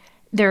amend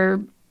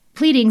their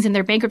pleadings in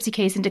their bankruptcy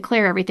case and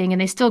declare everything,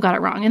 and they still got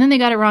it wrong. And then they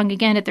got it wrong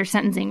again at their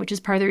sentencing, which is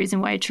part of the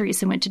reason why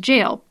Teresa went to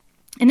jail.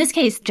 In this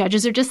case,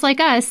 judges are just like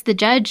us. The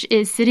judge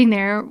is sitting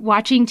there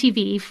watching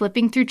TV,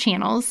 flipping through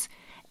channels,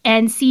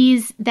 and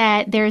sees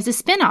that there's a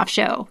spin-off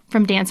show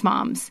from Dance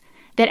Moms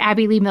that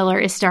Abby Lee Miller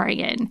is starring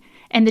in.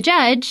 And the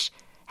judge,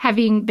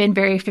 having been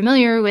very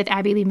familiar with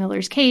Abby Lee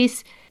Miller's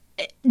case,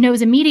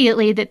 knows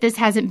immediately that this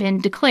hasn't been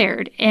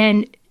declared.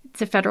 And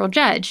it's a federal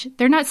judge.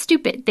 They're not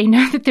stupid. They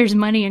know that there's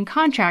money in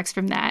contracts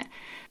from that.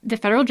 The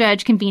federal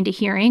judge convened a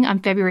hearing on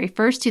February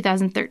 1st,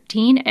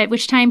 2013, at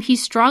which time he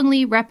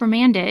strongly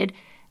reprimanded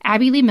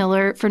Abby Lee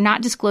Miller for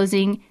not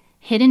disclosing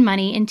hidden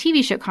money in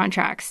TV show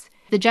contracts.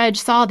 The judge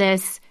saw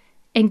this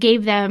and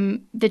gave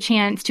them the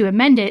chance to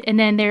amend it, and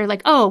then they're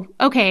like, oh,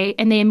 okay,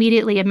 and they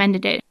immediately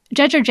amended it.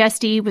 Judge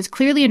Argesti was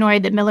clearly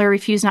annoyed that Miller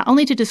refused not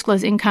only to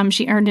disclose income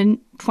she earned in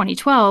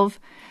 2012,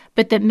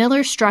 but that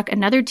Miller struck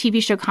another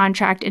TV show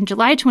contract in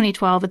July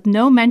 2012 with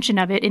no mention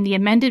of it in the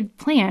amended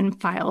plan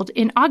filed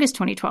in August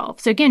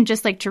 2012. So again,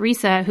 just like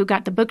Teresa, who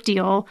got the book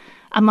deal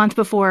a month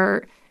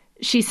before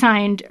she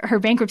signed her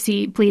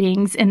bankruptcy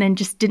pleadings and then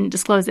just didn't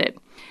disclose it.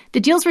 The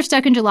deals were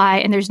stuck in July,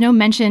 and there's no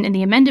mention in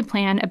the amended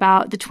plan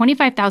about the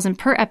 $25,000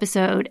 per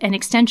episode and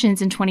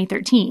extensions in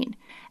 2013.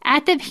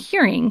 At the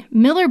hearing,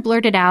 Miller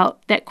blurted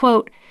out that,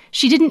 quote,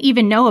 she didn't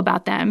even know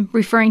about them,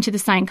 referring to the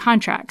signed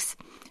contracts.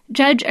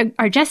 Judge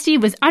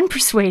Argesti was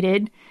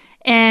unpersuaded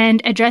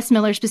and addressed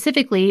Miller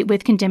specifically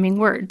with condemning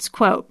words,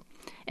 quote,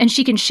 and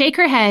she can shake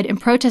her head and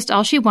protest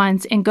all she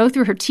wants and go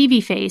through her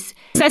TV face.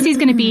 Ceci's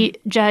going to be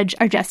Judge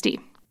Argesti.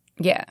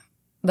 Yeah,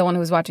 the one who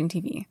was watching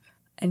TV.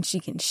 And she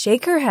can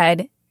shake her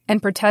head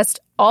and protest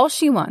all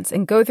she wants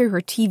and go through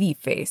her TV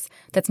face.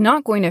 That's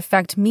not going to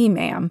affect me,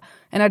 ma'am.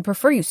 And I'd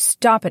prefer you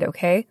stop it,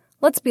 okay?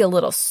 Let's be a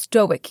little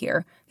stoic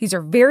here. These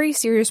are very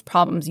serious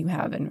problems you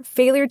have, and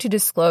failure to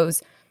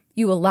disclose.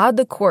 You allowed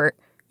the court.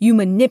 You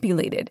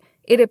manipulated.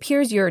 It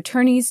appears your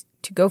attorneys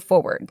to go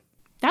forward.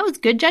 That was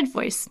good judge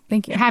voice.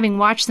 Thank you. Having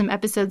watched some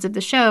episodes of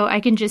the show, I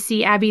can just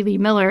see Abby Lee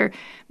Miller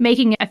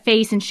making a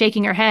face and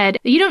shaking her head.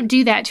 You don't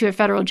do that to a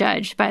federal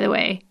judge, by the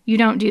way. You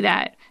don't do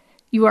that.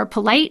 You are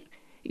polite.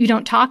 You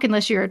don't talk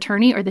unless your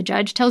attorney or the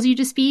judge tells you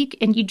to speak.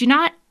 And you do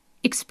not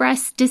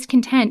express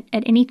discontent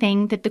at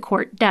anything that the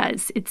court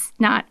does. It's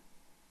not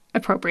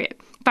appropriate.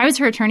 If I was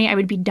her attorney, I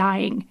would be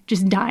dying,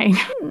 just dying.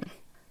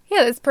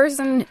 Yeah, this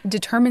person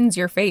determines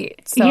your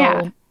fate.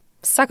 So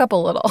suck up a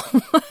little.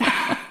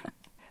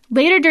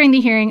 Later during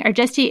the hearing,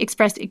 Argesti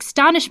expressed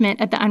astonishment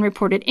at the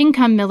unreported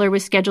income Miller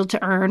was scheduled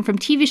to earn from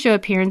TV show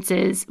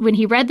appearances when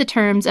he read the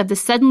terms of the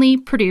suddenly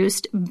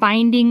produced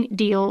binding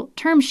deal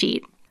term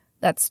sheet.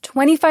 That's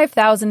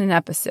 $25,000 an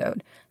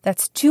episode.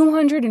 That's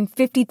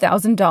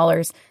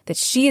 $250,000 that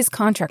she is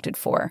contracted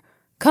for.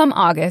 Come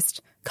August,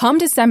 come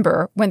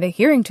December, when the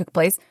hearing took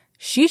place,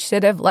 she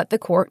should have let the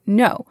court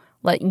know,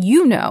 let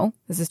you know,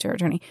 this is to her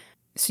attorney,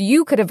 so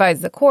you could advise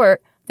the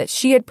court that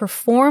she had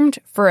performed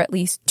for at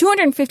least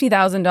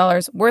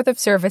 $250,000 worth of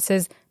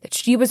services that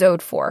she was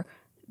owed for.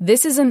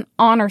 This is an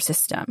honor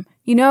system.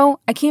 You know,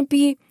 I can't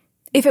be,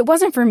 if it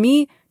wasn't for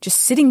me just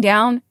sitting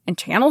down and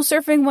channel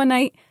surfing one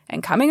night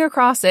and coming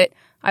across it,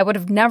 I would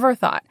have never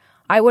thought.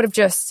 I would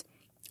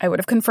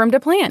have confirmed a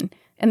plan,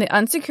 and the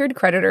unsecured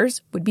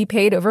creditors would be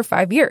paid over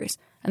 5 years,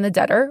 and the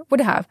debtor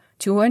would have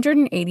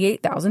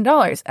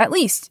 $288,000 at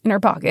least in her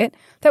pocket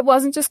that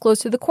wasn't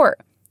disclosed to the court.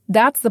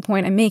 That's the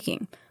point I'm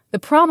making. The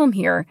problem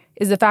here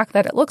is the fact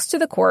that it looks to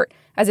the court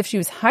as if she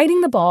was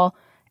hiding the ball,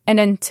 and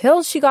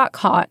until she got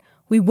caught,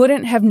 we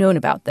wouldn't have known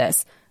about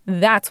this.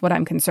 That's what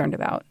I'm concerned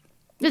about.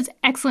 That's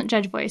excellent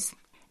judge voice.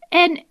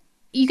 And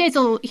you guys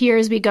will hear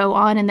as we go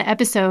on in the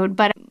episode,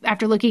 but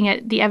after looking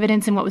at the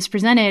evidence and what was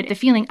presented, the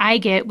feeling I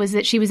get was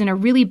that she was in a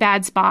really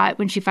bad spot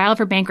when she filed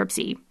for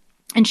bankruptcy.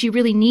 And she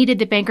really needed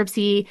the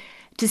bankruptcy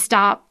to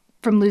stop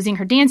from losing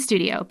her dance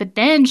studio. But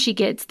then she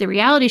gets the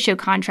reality show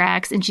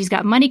contracts and she's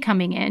got money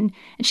coming in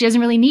and she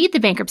doesn't really need the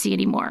bankruptcy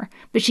anymore.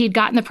 But she had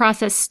gotten the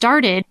process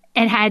started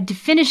and had to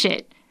finish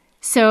it.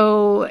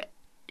 So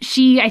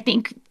she, I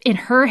think, in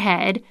her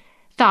head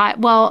thought,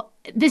 well,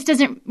 this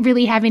doesn't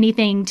really have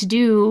anything to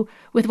do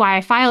with why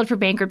I filed for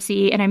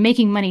bankruptcy and I'm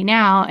making money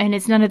now and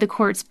it's none of the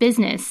court's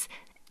business.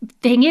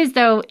 Thing is,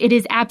 though, it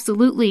is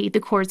absolutely the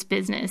court's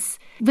business.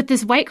 But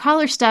this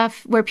white-collar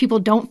stuff where people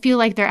don't feel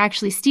like they're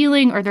actually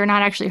stealing or they're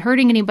not actually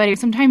hurting anybody,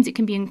 sometimes it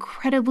can be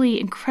incredibly,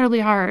 incredibly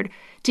hard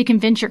to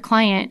convince your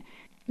client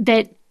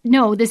that,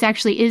 no, this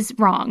actually is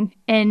wrong.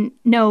 And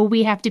no,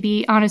 we have to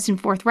be honest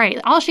and forthright.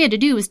 All she had to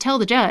do was tell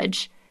the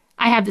judge,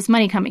 I have this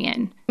money coming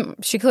in.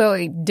 She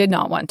clearly did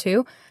not want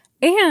to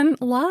and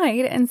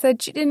lied and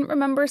said she didn't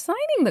remember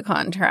signing the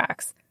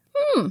contracts.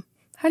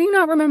 How do you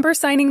not remember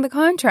signing the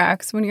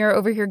contracts when you're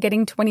over here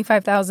getting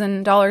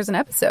 $25,000 an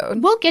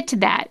episode? We'll get to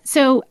that.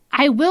 So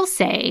I will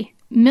say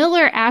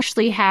Miller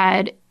actually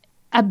had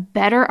a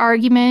better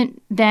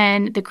argument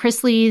than the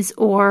Chrisleys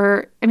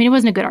it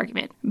wasn't a good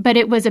argument, but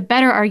it was a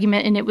better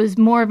argument, and it was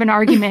more of an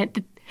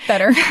argument.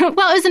 Better?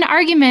 Well, it was an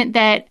argument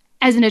that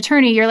as an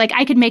attorney, you're like,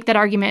 I could make that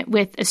argument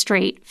with a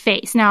straight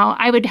face. Now,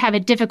 I would have a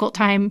difficult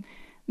time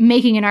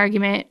making an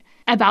argument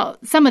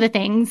about some of the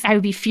things. I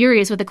would be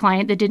furious with a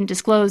client that didn't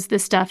disclose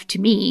this stuff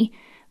to me.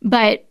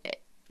 But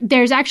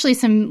there's actually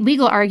some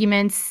legal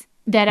arguments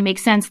that make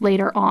sense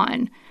later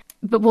on.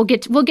 But we'll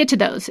get to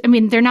those. I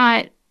mean, they're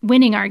not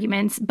winning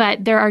arguments,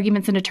 but they're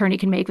arguments an attorney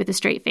can make with a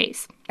straight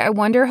face. I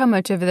wonder how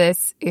much of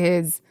this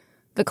is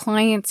the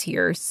clients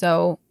here,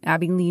 so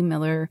Abby Lee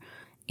Miller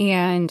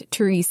and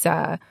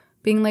Teresa,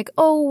 being like,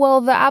 oh, well,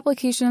 the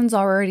application's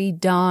already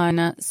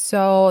done,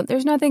 so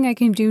there's nothing I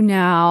can do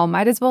now.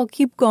 Might as well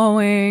keep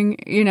going,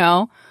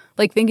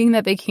 like thinking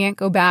that they can't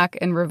go back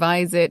and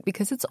revise it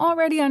because it's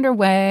already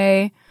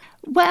underway.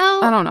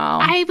 Well, I don't know.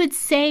 I would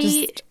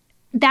say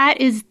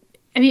that is,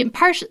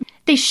 partially,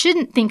 they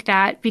shouldn't think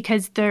that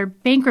because their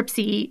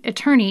bankruptcy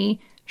attorney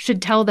should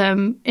tell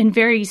them in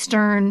very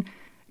stern,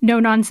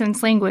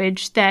 no-nonsense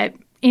language that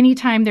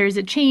anytime there's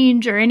a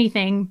change or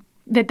anything,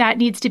 that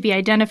needs to be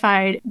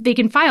identified. They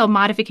can file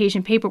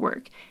modification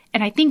paperwork.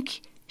 And I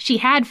think she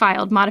had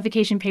filed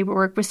modification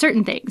paperwork with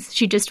certain things.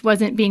 She just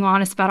wasn't being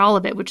honest about all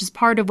of it, which is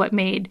part of what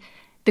made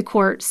the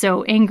court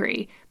so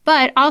angry.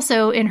 But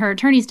also, in her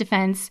attorney's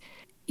defense,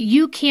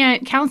 you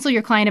can't counsel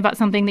your client about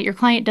something that your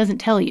client doesn't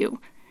tell you.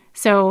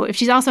 So if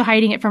she's also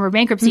hiding it from her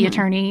bankruptcy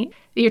attorney,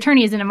 the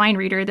attorney isn't a mind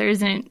reader. There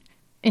isn't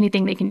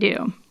anything they can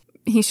do.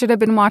 He should have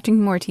been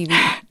watching more TV.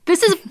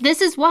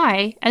 This is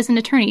why, as an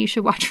attorney, you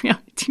should watch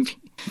reality TV.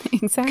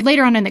 Exactly.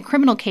 Later on in the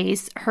criminal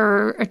case,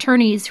 her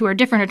attorneys, who are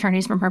different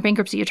attorneys from her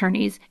bankruptcy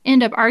attorneys,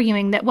 end up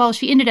arguing that, well,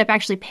 she ended up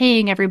actually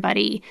paying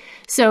everybody,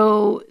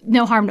 so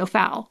no harm, no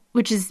foul,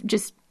 which is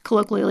just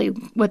colloquially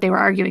what they were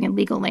arguing in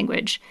legal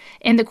language.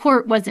 And the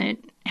court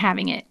wasn't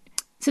having it.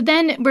 So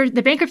then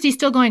the bankruptcy's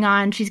still going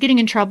on. She's getting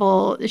in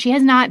trouble. She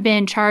has not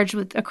been charged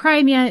with a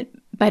crime yet.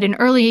 But in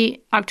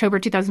early October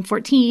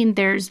 2014,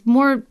 there's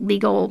more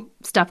legal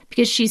stuff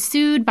because she's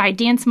sued by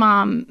dance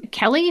mom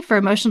Kelly for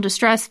emotional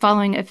distress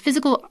following a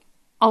physical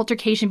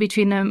altercation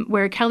between them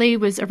where Kelly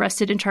was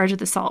arrested and charged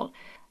with assault.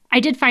 I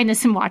did find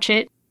this and watch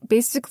it.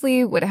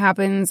 Basically, what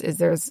happens is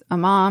there's a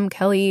mom,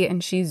 Kelly,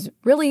 and she's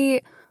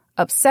really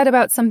upset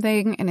about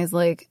something and is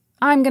like,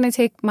 I'm going to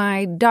take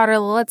my daughter.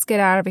 Let's get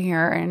out of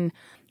here. And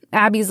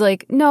Abby's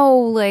like, no,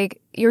 like,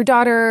 your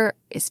daughter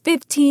is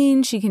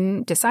 15. She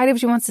can decide if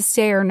she wants to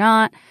stay or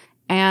not.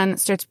 And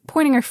starts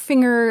pointing her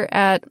finger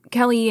at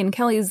Kelly. And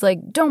Kelly's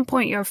like, don't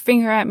point your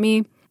finger at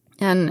me.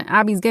 And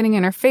Abby's getting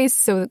in her face.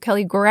 So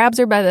Kelly grabs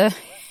her by the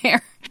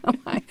hair.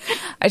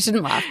 I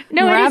shouldn't laugh.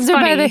 No, grabs her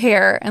funny. by the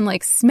hair and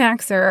like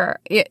smacks her.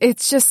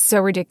 It's just so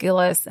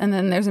ridiculous. And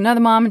then there's another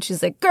mom and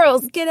she's like,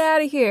 girls, get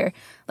out of here.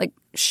 Like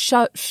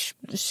chauffeuring,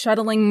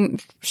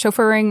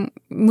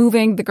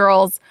 moving the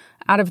girls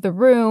out of the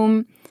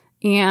room.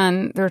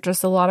 And there's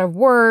just a lot of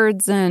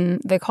words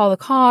and they call the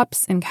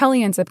cops and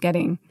Kelly ends up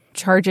getting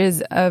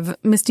charges of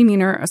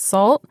misdemeanor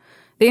assault.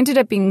 They ended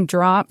up being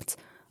dropped,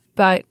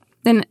 but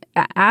then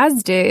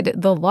as did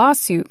the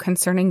lawsuit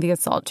concerning the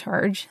assault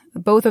charge.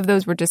 Both of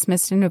those were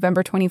dismissed in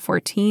November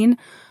 2014,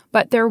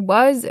 but there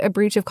was a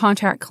breach of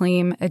contract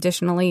claim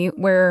additionally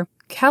where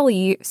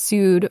Kelly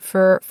sued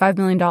for $5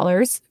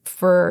 million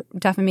for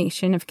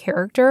defamation of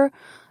character,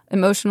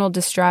 emotional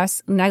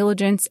distress,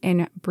 negligence,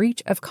 and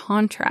breach of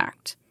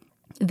contract.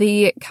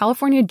 The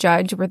California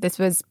judge where this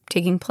was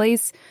taking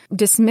place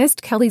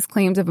dismissed Kelly's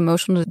claims of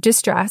emotional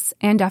distress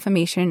and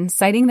defamation,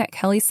 citing that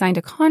Kelly signed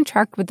a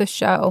contract with the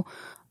show,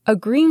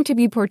 agreeing to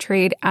be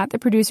portrayed at the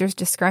producer's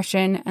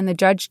discretion, and the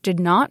judge did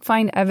not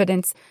find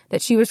evidence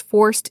that she was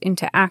forced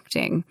into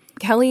acting.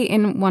 Kelly,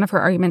 in one of her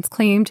arguments,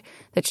 claimed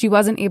that she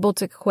wasn't able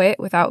to quit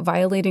without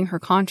violating her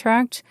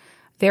contract,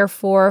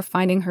 therefore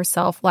finding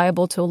herself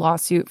liable to a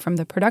lawsuit from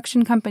the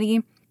production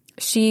company.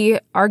 She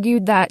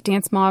argued that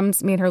dance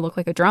moms made her look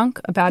like a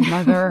drunk, a bad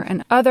mother,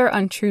 and other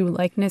untrue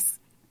likenesses,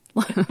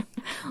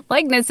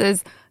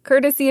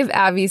 courtesy of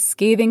Abby's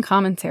scathing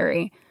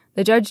commentary.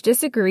 The judge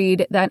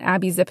disagreed that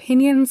Abby's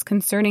opinions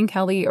concerning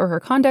Kelly or her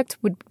conduct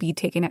would be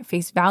taken at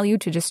face value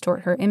to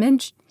distort her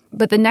image.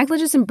 But the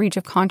negligence and breach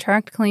of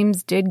contract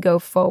claims did go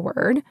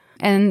forward,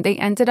 and they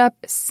ended up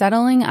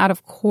settling out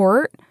of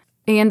court.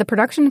 And the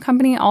production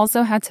company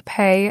also had to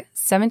pay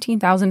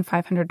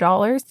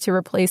 $17,500 to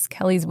replace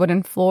Kelly's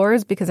wooden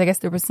floors because I guess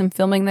there was some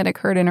filming that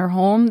occurred in her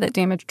home that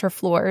damaged her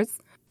floors.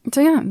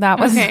 So yeah, that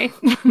was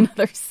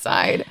another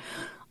side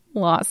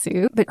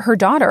lawsuit. But her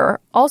daughter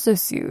also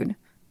sued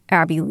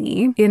Abby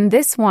Lee. And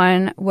this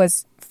one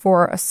was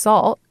for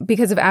assault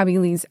because of Abby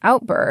Lee's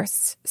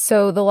outbursts.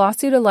 So the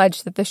lawsuit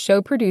alleged that the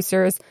show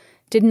producers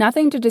did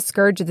nothing to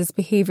discourage this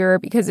behavior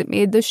because it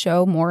made the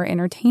show more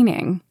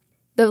entertaining.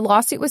 The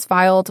lawsuit was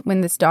filed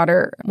when this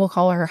daughter, we'll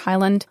call her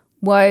Highland,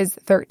 was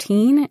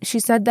 13. She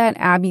said that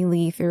Abby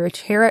Lee threw a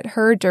chair at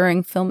her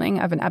during filming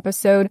of an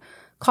episode,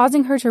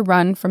 causing her to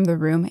run from the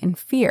room in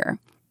fear.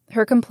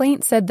 Her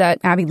complaint said that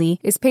Abby Lee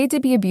is paid to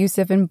be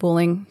abusive and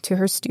bullying to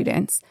her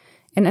students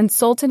and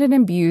insulted and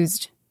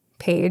abused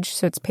Paige,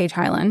 so it's Paige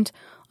Hyland,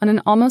 on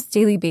an almost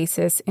daily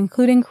basis,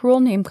 including cruel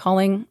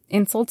name-calling,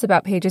 insults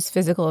about Paige's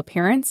physical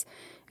appearance,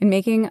 and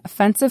making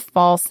offensive,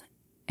 false,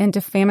 and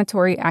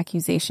defamatory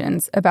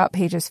accusations about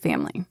Paige's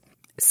family.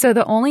 So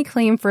the only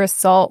claim for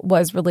assault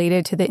was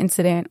related to the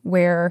incident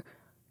where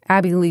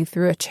Abby Lee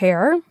threw a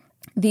chair.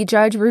 The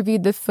judge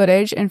reviewed the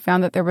footage and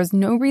found that there was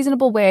no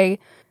reasonable way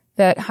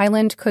that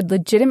Hyland could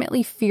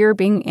legitimately fear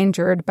being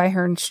injured by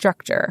her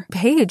instructor.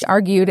 Paige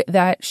argued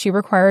that she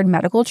required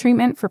medical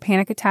treatment for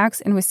panic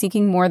attacks and was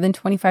seeking more than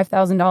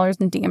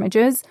 $25,000 in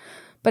damages.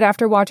 But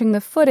after watching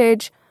the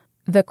footage,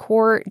 the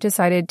court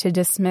decided to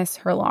dismiss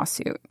her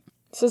lawsuit.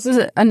 So this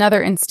is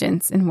another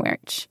instance in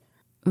which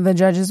the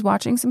judge is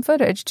watching some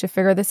footage to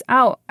figure this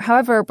out.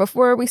 However,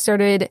 before we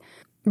started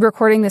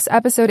recording this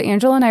episode,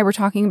 Angela and I were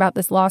talking about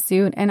this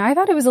lawsuit, and I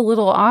thought it was a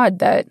little odd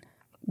that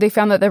they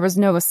found that there was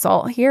no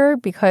assault here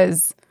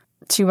because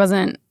she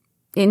wasn't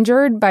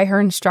injured by her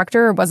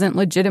instructor or wasn't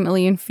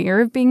legitimately in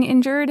fear of being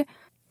injured.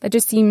 That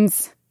just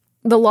seems,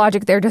 the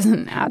logic there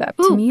doesn't add up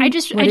to me. I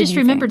just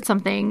remembered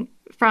something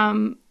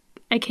from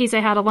a case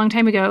I had a long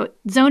time ago.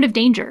 Zone of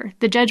danger.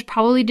 The judge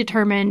probably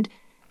determined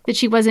that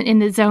she wasn't in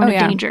the zone of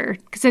danger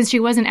since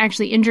she wasn't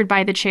actually injured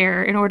by the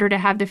chair. In order to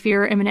have the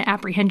fear or imminent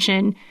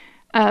apprehension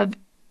of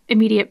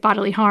immediate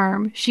bodily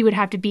harm, she would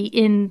have to be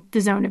in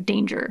the zone of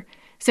danger.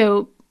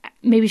 So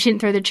maybe she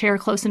didn't throw the chair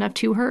close enough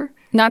to her.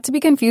 Not to be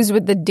confused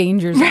with the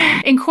danger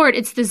zone. In court,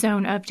 it's the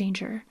zone of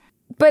danger.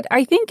 But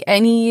I think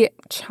any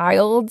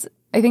child,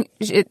 I think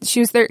she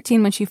was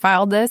 13 when she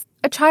filed this.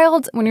 A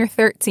child, when you're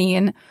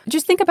 13,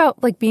 just think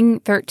about like being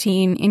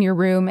 13 in your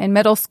room in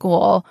middle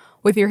school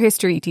with your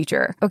history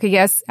teacher. Okay,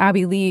 yes,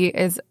 Abby Lee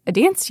is a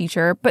dance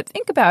teacher, but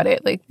think about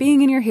it, like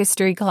being in your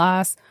history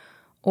class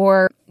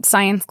or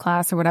science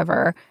class or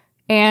whatever,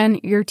 and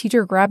your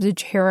teacher grabs a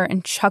chair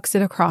and chucks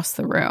it across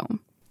the room.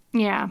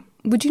 Yeah.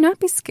 Would you not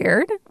be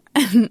scared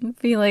and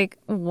be like,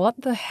 what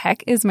the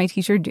heck is my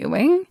teacher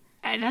doing?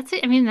 That's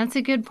it. I mean, that's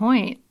a good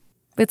point.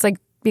 It's like,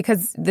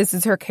 because this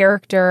is her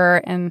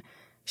character and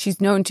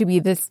she's known to be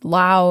this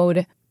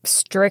loud,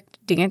 strict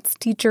dance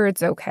teacher,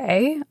 it's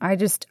okay. I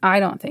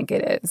don't think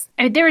it is.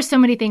 There were so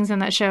many things on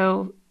that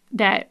show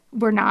that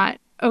were not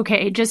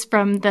okay, just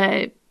from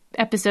the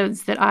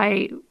episodes that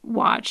I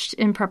watched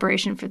in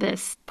preparation for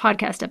this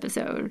podcast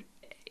episode.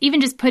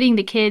 Even just putting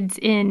the kids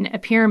in a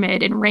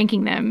pyramid and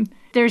ranking them,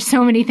 there's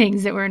so many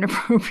things that were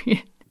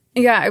inappropriate.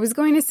 Yeah, I was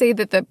going to say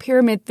that the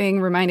pyramid thing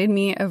reminded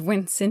me of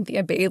when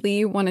Cynthia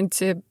Bailey wanted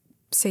to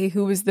say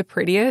who was the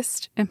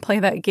prettiest and play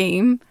that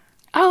game.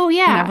 Oh,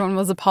 yeah. And everyone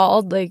was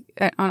appalled, like,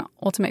 on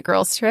Ultimate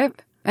Girls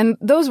Trip. And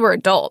those were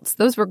adults.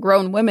 Those were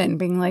grown women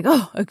being like,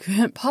 oh, I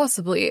couldn't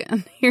possibly.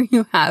 And here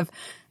you have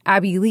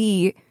Abby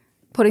Lee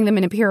putting them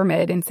in a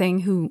pyramid and saying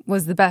who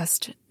was the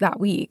best that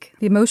week.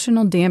 The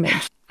emotional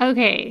damage.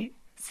 Okay.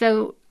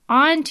 So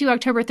on to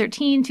October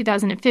 13,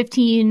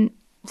 2015.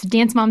 So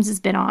Dance Moms has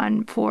been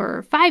on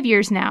for 5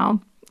 years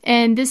now.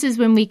 And this is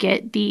when we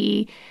get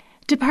the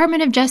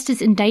Department of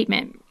Justice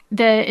indictment.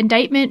 The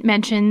indictment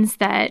mentions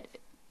that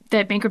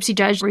the bankruptcy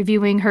judge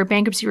reviewing her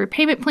bankruptcy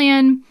repayment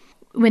plan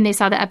when they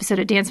saw the episode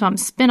of Dance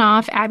Moms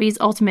spinoff, Abby's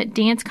Ultimate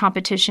Dance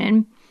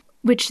Competition,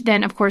 which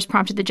then, of course,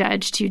 prompted the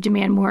judge to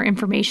demand more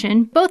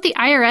information. Both the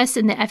IRS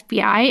and the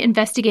FBI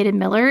investigated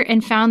Miller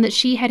and found that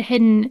she had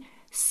hidden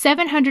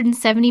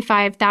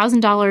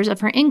 $775,000 of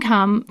her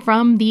income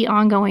from the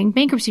ongoing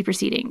bankruptcy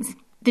proceedings.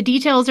 The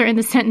details are in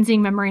the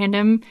sentencing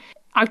memorandum.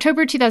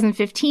 October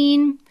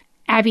 2015,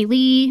 Abby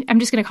Lee, I'm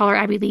just going to call her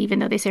Abby Lee even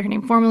though they say her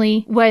name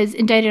formally, was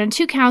indicted on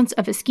 2 counts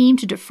of a scheme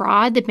to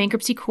defraud the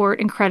bankruptcy court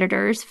and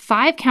creditors,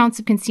 5 counts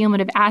of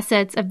concealment of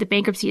assets of the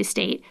bankruptcy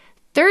estate,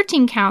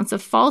 13 counts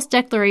of false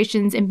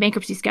declarations and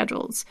bankruptcy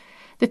schedules.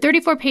 The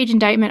 34-page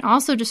indictment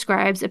also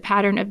describes a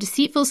pattern of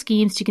deceitful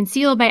schemes to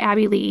conceal by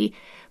Abby Lee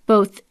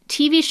both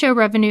TV show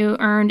revenue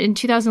earned in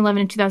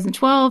 2011 and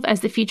 2012 as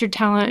the featured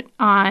talent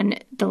on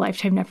the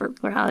Lifetime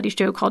Network reality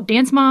show called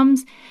Dance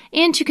Moms,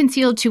 and to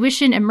conceal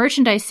tuition and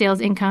merchandise sales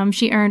income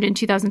she earned in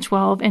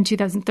 2012 and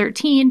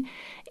 2013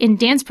 in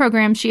dance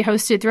programs she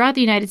hosted throughout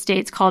the United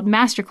States called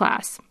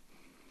Masterclass.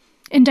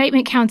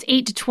 Indictment counts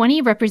 8 to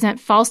 20 represent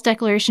false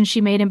declarations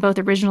she made in both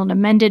original and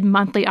amended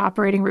monthly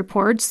operating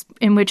reports,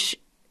 in which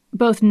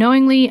both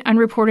knowingly,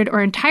 unreported,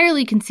 or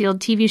entirely concealed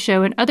TV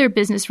show and other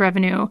business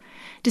revenue,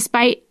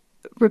 despite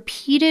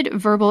repeated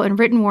verbal and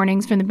written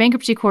warnings from the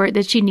bankruptcy court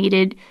that she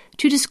needed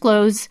to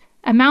disclose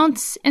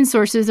amounts and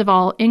sources of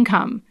all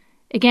income.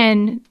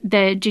 Again,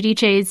 the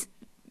Giudices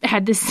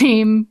had the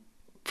same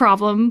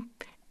problem,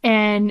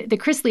 and the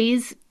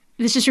Chrisleys,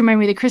 this just reminded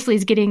me of the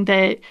Chrisleys getting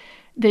the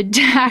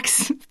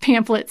tax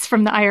pamphlets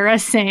from the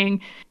IRS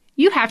saying,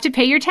 you have to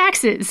pay your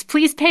taxes.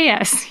 Please pay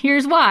us.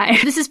 Here's why.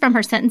 This is from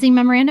her sentencing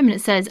memorandum, and it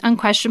says,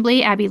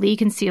 unquestionably, Abby Lee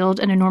concealed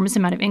an enormous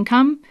amount of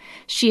income.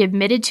 She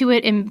admitted to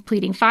it in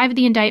pleading 5 of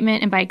the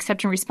indictment and by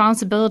accepting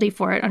responsibility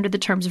for it under the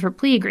terms of her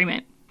plea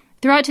agreement.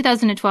 Throughout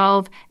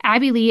 2012,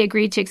 Abby Lee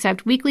agreed to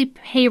accept weekly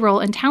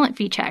payroll and talent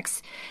fee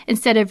checks.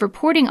 Instead of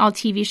reporting all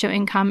TV show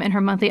income in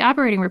her monthly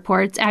operating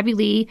reports, Abby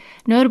Lee,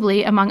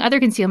 notably, among other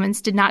concealments,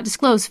 did not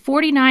disclose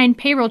 49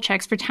 payroll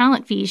checks for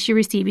talent fees she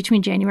received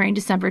between January and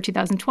December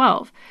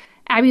 2012.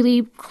 Abby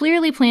Lee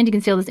clearly planned to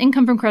conceal this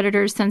income from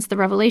creditors since the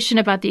revelation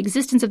about the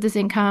existence of this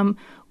income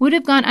would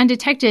have gone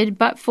undetected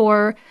but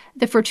for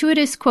the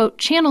fortuitous, quote,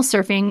 channel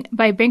surfing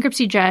by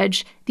bankruptcy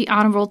judge, the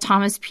Honorable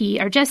Thomas P.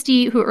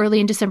 Argesti, who early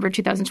in December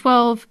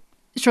 2012,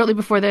 shortly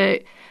before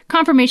the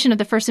confirmation of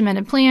the First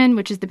Amendment plan,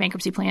 which is the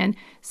bankruptcy plan,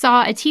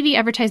 saw a TV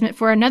advertisement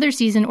for another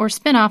season or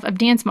spinoff of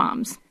Dance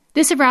Moms.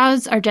 This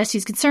aroused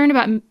Argesti's concern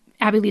about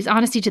Abby Lee's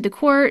honesty to the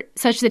court,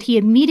 such that he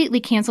immediately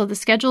canceled the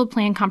scheduled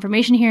planned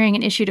confirmation hearing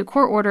and issued a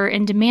court order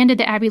and demanded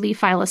that Abby Lee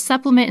file a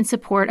supplement in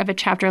support of a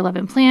Chapter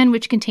 11 plan,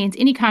 which contains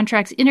any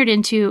contracts entered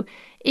into,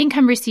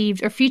 income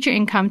received, or future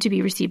income to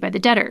be received by the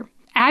debtor.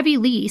 Abby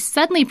Lee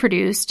suddenly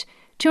produced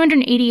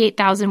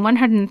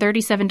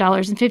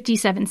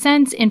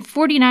 $288,137.57 in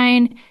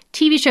 49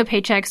 TV show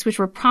paychecks, which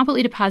were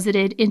promptly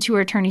deposited into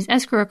her attorney's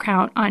escrow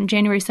account on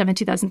January 7,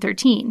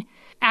 2013.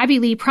 Abby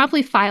Lee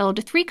promptly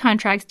filed 3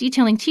 contracts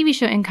detailing TV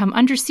show income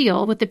under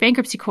seal with the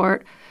bankruptcy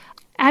court.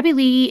 Abby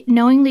Lee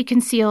knowingly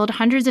concealed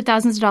hundreds of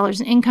thousands of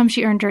dollars in income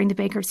she earned during the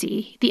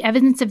bankruptcy. The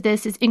evidence of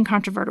this is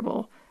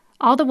incontrovertible.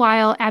 All the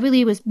while, Abby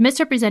Lee was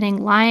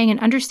misrepresenting, lying, and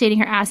understating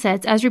her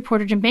assets as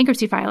reported in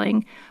bankruptcy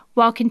filing,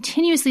 while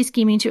continuously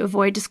scheming to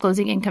avoid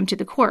disclosing income to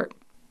the court.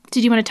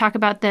 Did you want to talk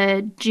about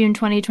the June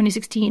 20,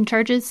 2016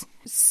 charges?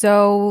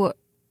 So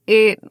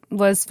it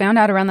was found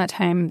out around that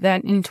time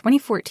that in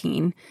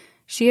 2014,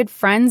 she had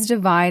friends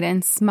divide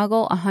and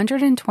smuggle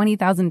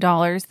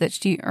 $120,000 that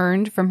she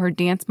earned from her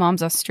Dance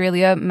Moms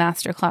Australia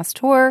Masterclass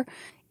tour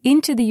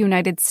into the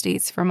United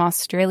States from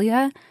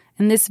Australia,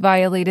 and this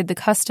violated the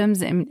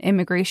customs and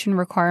immigration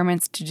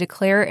requirements to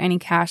declare any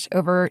cash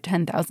over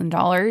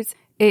 $10,000.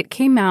 It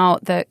came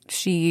out that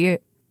she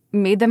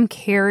made them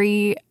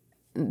carry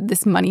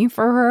this money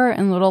for her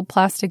in little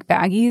plastic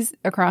baggies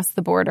across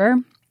the border.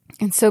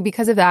 And so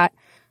because of that,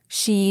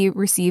 she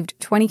received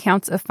 20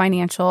 counts of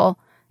financial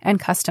and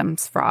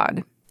customs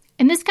fraud.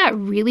 And this got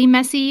really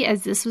messy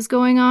as this was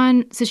going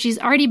on. So she's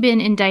already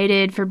been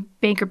indicted for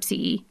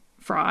bankruptcy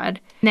fraud.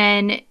 And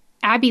then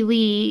Abby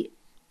Lee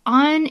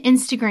on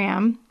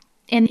Instagram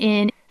and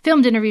in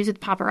filmed interviews with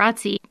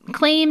paparazzi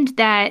claimed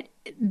that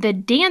the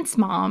Dance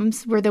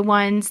Moms were the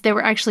ones that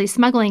were actually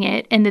smuggling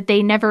it and that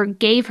they never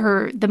gave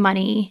her the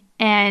money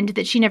and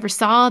that she never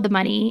saw the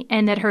money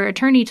and that her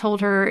attorney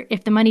told her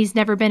if the money's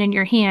never been in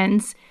your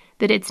hands,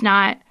 that it's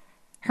not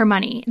her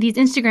money. These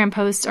Instagram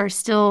posts are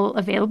still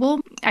available.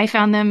 I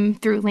found them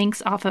through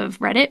links off of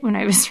Reddit when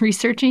I was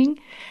researching.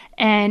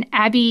 And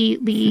Abby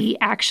Lee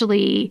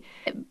actually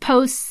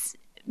posts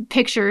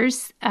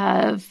pictures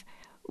of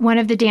one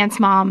of the Dance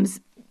Moms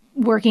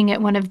working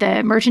at one of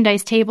the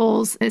merchandise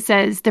tables. It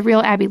says, "The real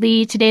Abby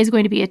Lee, today is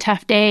going to be a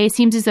tough day.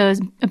 Seems as though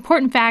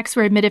important facts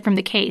were omitted from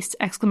the case, !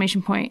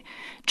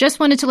 Just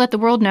wanted to let the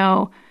world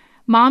know.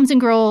 Moms and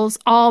girls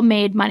all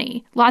made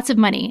money. Lots of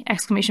money, !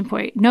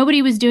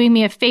 Nobody was doing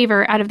me a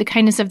favor out of the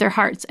kindness of their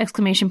hearts, !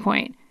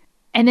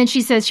 And then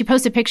she says, she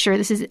posts a picture,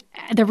 this is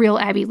the real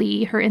Abby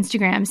Lee, her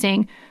Instagram,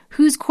 saying,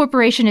 "Whose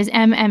corporation is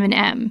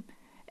M&M?"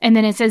 And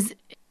then it says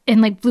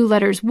in like blue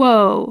letters,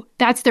 "Whoa,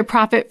 that's their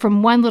profit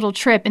from one little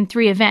trip and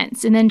 3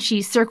 events." And then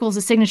she circles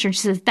a signature and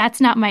she says, "That's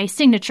not my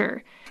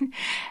signature."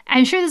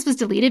 I'm sure this was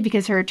deleted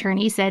because her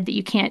attorney said that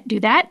you can't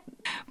do that.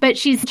 But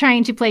she's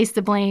trying to place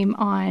the blame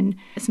on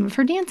some of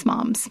her dance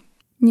moms.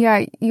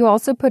 Yeah, you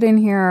also put in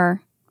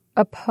here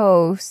a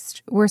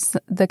post where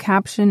the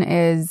caption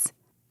is,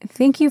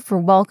 "Thank you for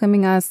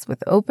welcoming us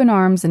with open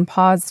arms and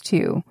paws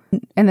too."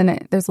 And then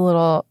there's a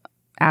little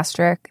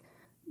asterisk.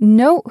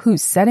 "Note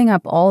who's setting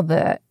up all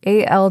the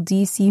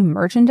ALDC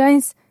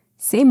merchandise?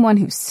 Same one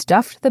who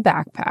stuffed the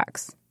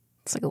backpacks."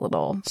 It's like a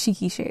little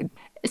cheeky shade.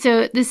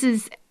 So this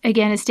is,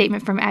 again, a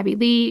statement from Abby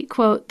Lee.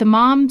 Quote, "The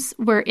moms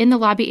were in the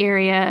lobby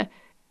area.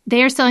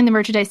 They are selling the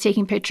merchandise,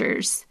 taking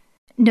pictures,"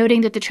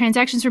 noting that the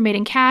transactions were made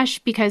in cash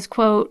because,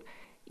 quote,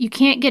 "You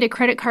can't get a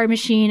credit card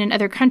machine in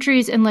other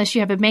countries unless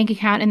you have a bank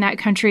account in that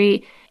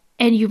country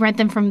and you rent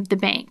them from the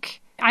bank."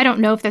 I don't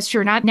know if that's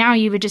true or not. Now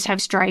you would just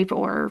have Stripe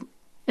or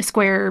a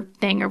Square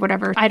thing or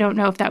whatever. I don't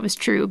know if that was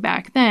true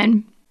back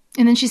then.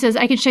 And then she says,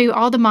 "I can show you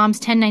all the moms'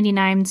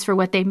 1099s for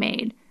what they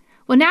made."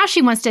 Well, now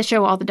she wants to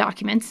show all the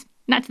documents.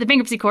 Not to the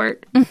bankruptcy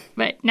court,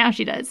 but now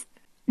she does.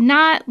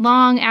 Not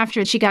long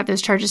after she got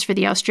those charges for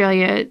the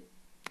Australia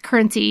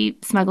currency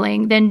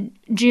smuggling, then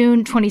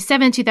June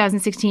 27,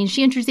 2016,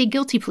 she enters a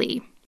guilty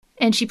plea.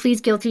 And she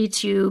pleads guilty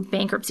to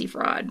bankruptcy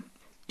fraud.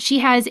 She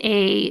has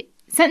a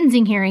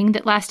sentencing hearing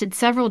that lasted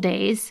several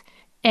days,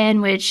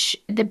 in which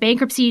the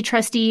bankruptcy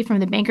trustee from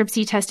the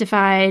bankruptcy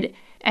testified,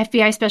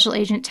 FBI special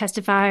agent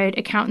testified,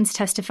 accountants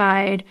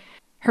testified.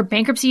 Her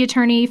bankruptcy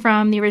attorney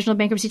from the original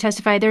bankruptcy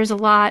testified. There's a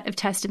lot of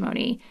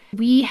testimony.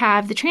 We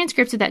have the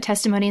transcripts of that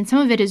testimony, and some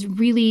of it is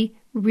really,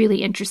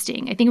 really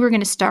interesting. I think we're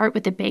going to start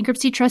with the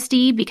bankruptcy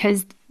trustee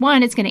because,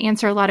 one, it's going to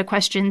answer a lot of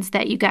questions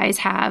that you guys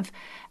have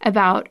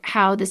about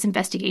how this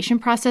investigation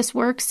process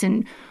works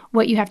and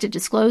what you have to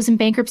disclose in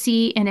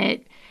bankruptcy, and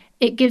it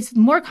gives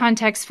more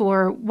context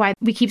for why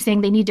we keep saying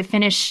they need to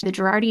finish the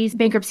Girardi's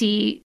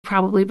bankruptcy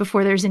probably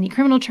before there's any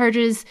criminal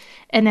charges.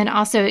 And then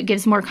also it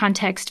gives more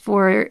context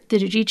for the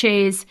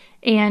Giudices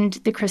and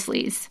the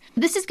Chrisleys.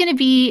 This is going to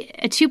be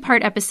a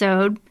 2-part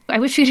episode. I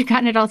wish we'd have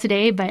gotten it all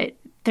today, but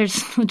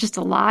there's just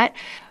a lot.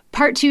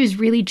 Part 2 is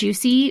really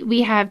juicy.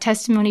 We have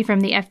testimony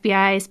from the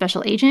FBI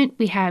special agent.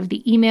 We have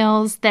the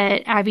emails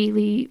that Abby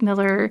Lee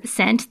Miller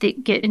sent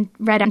that get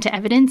read onto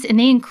evidence, and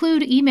they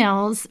include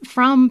emails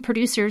from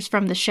producers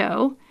from the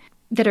show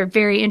that are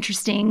very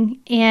interesting.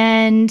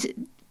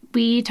 And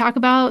we talk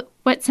about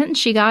what sentence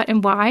she got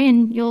and why,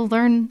 and you'll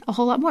learn a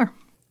whole lot more.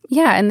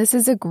 Yeah, and this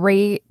is a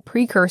great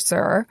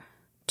precursor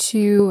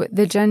to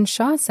the Jen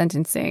Shah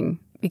sentencing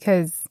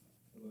because,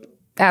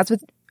 as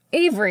with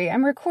Avery,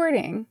 I'm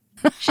recording.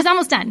 She's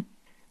almost done.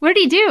 What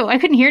did he do? I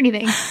couldn't hear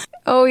anything.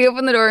 Oh, he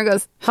opened the door and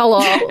goes, hello.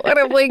 And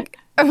I'm like,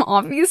 I'm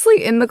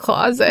obviously in the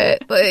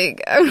closet.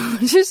 Like, I'm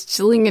just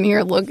chilling in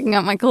here looking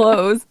at my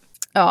clothes.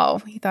 Oh,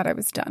 he thought I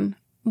was done.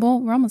 Well,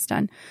 we're almost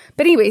done.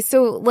 But anyway,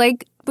 so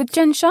like with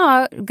Jen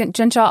Shah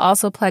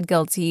also pled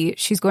guilty.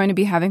 She's going to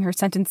be having her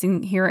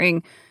sentencing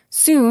hearing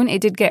soon.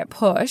 It did get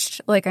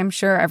pushed. Like I'm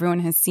sure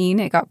everyone has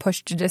seen. It got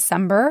pushed to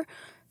December.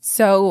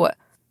 So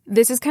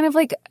this is kind of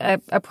like a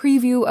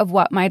preview of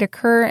what might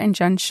occur in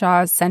Jen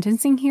Shah's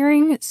sentencing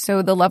hearing.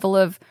 So the level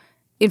of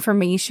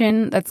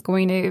information that's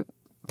going to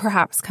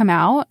perhaps come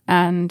out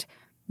and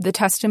the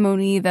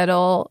testimony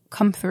that'll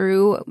come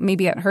through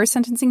maybe at her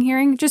sentencing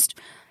hearing. It's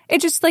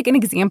just like an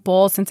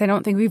example, since I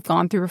don't think we've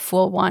gone through a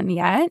full one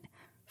yet,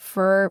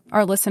 for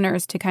our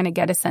listeners to kind of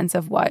get a sense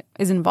of what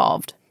is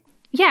involved.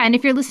 Yeah, and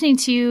if you're listening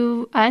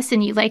to us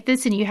and you like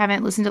this and you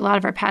haven't listened to a lot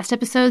of our past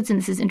episodes and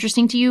this is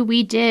interesting to you,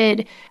 we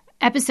did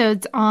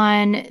episodes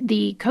on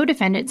the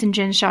co-defendants in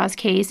Jen Shah's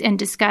case and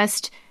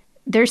discussed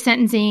their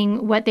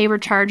sentencing, what they were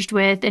charged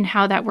with, and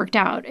how that worked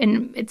out.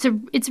 And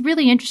it's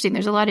really interesting.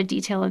 There's a lot of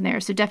detail in there.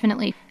 So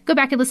definitely go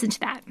back and listen to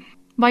that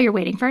while you're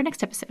waiting for our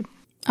next episode.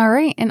 All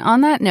right. And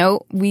on that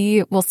note,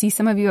 we will see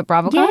some of you at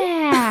BravoCon,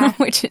 yeah.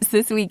 which is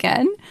this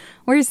weekend.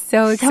 We're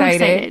so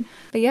excited.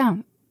 But yeah,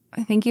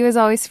 thank you as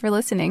always for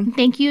listening.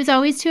 Thank you as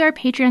always to our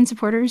Patreon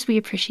supporters. We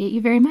appreciate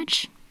you very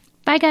much.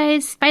 Bye,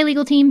 guys. Bye,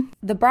 legal team.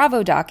 The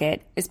Bravo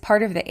Docket is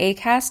part of the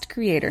Acast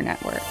Creator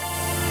Network.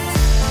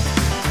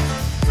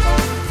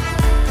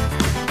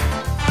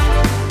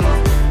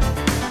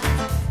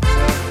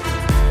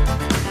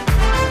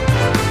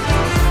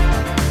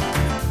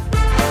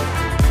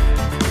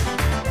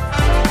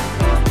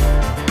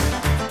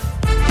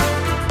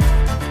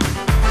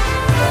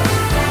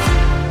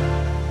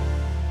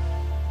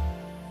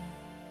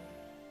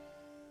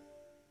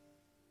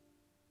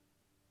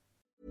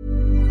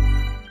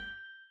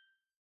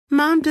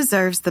 Mom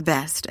deserves the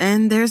best,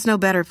 and there's no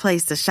better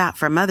place to shop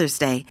for Mother's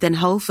Day than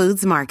Whole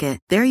Foods Market.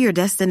 They're your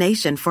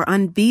destination for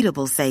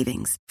unbeatable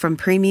savings, from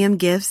premium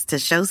gifts to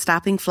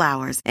show-stopping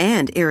flowers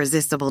and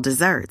irresistible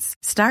desserts.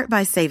 Start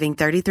by saving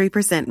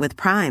 33% with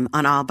Prime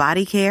on all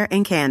body care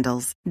and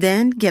candles.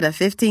 Then get a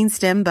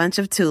 15-stem bunch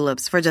of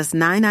tulips for just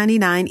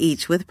 $9.99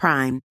 each with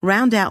Prime.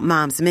 Round out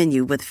Mom's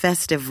menu with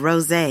festive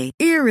rosé,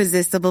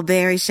 irresistible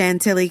berry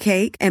chantilly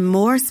cake, and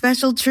more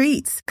special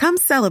treats. Come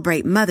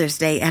celebrate Mother's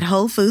Day at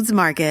Whole Foods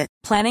Market.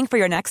 Planning for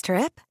your next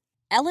trip?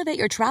 Elevate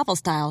your travel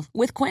style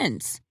with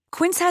Quince.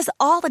 Quince has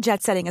all the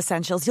jet-setting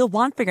essentials you'll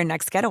want for your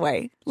next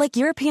getaway, like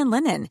European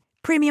linen,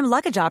 premium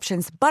luggage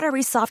options,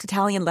 buttery soft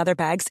Italian leather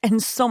bags,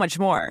 and so much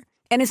more.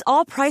 And is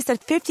all priced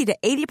at 50 to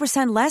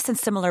 80% less than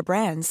similar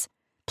brands.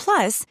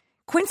 Plus,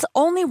 Quince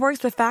only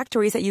works with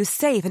factories that use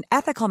safe and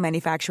ethical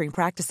manufacturing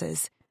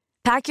practices.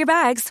 Pack your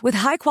bags with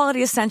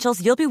high-quality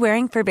essentials you'll be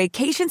wearing for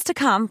vacations to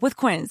come with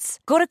Quince.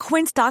 Go to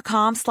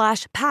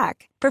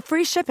quince.com/pack for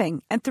free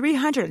shipping and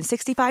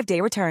 365-day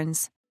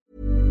returns.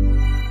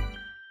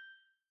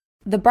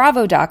 The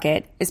Bravo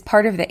Docket is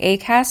part of the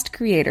Acast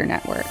Creator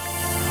Network.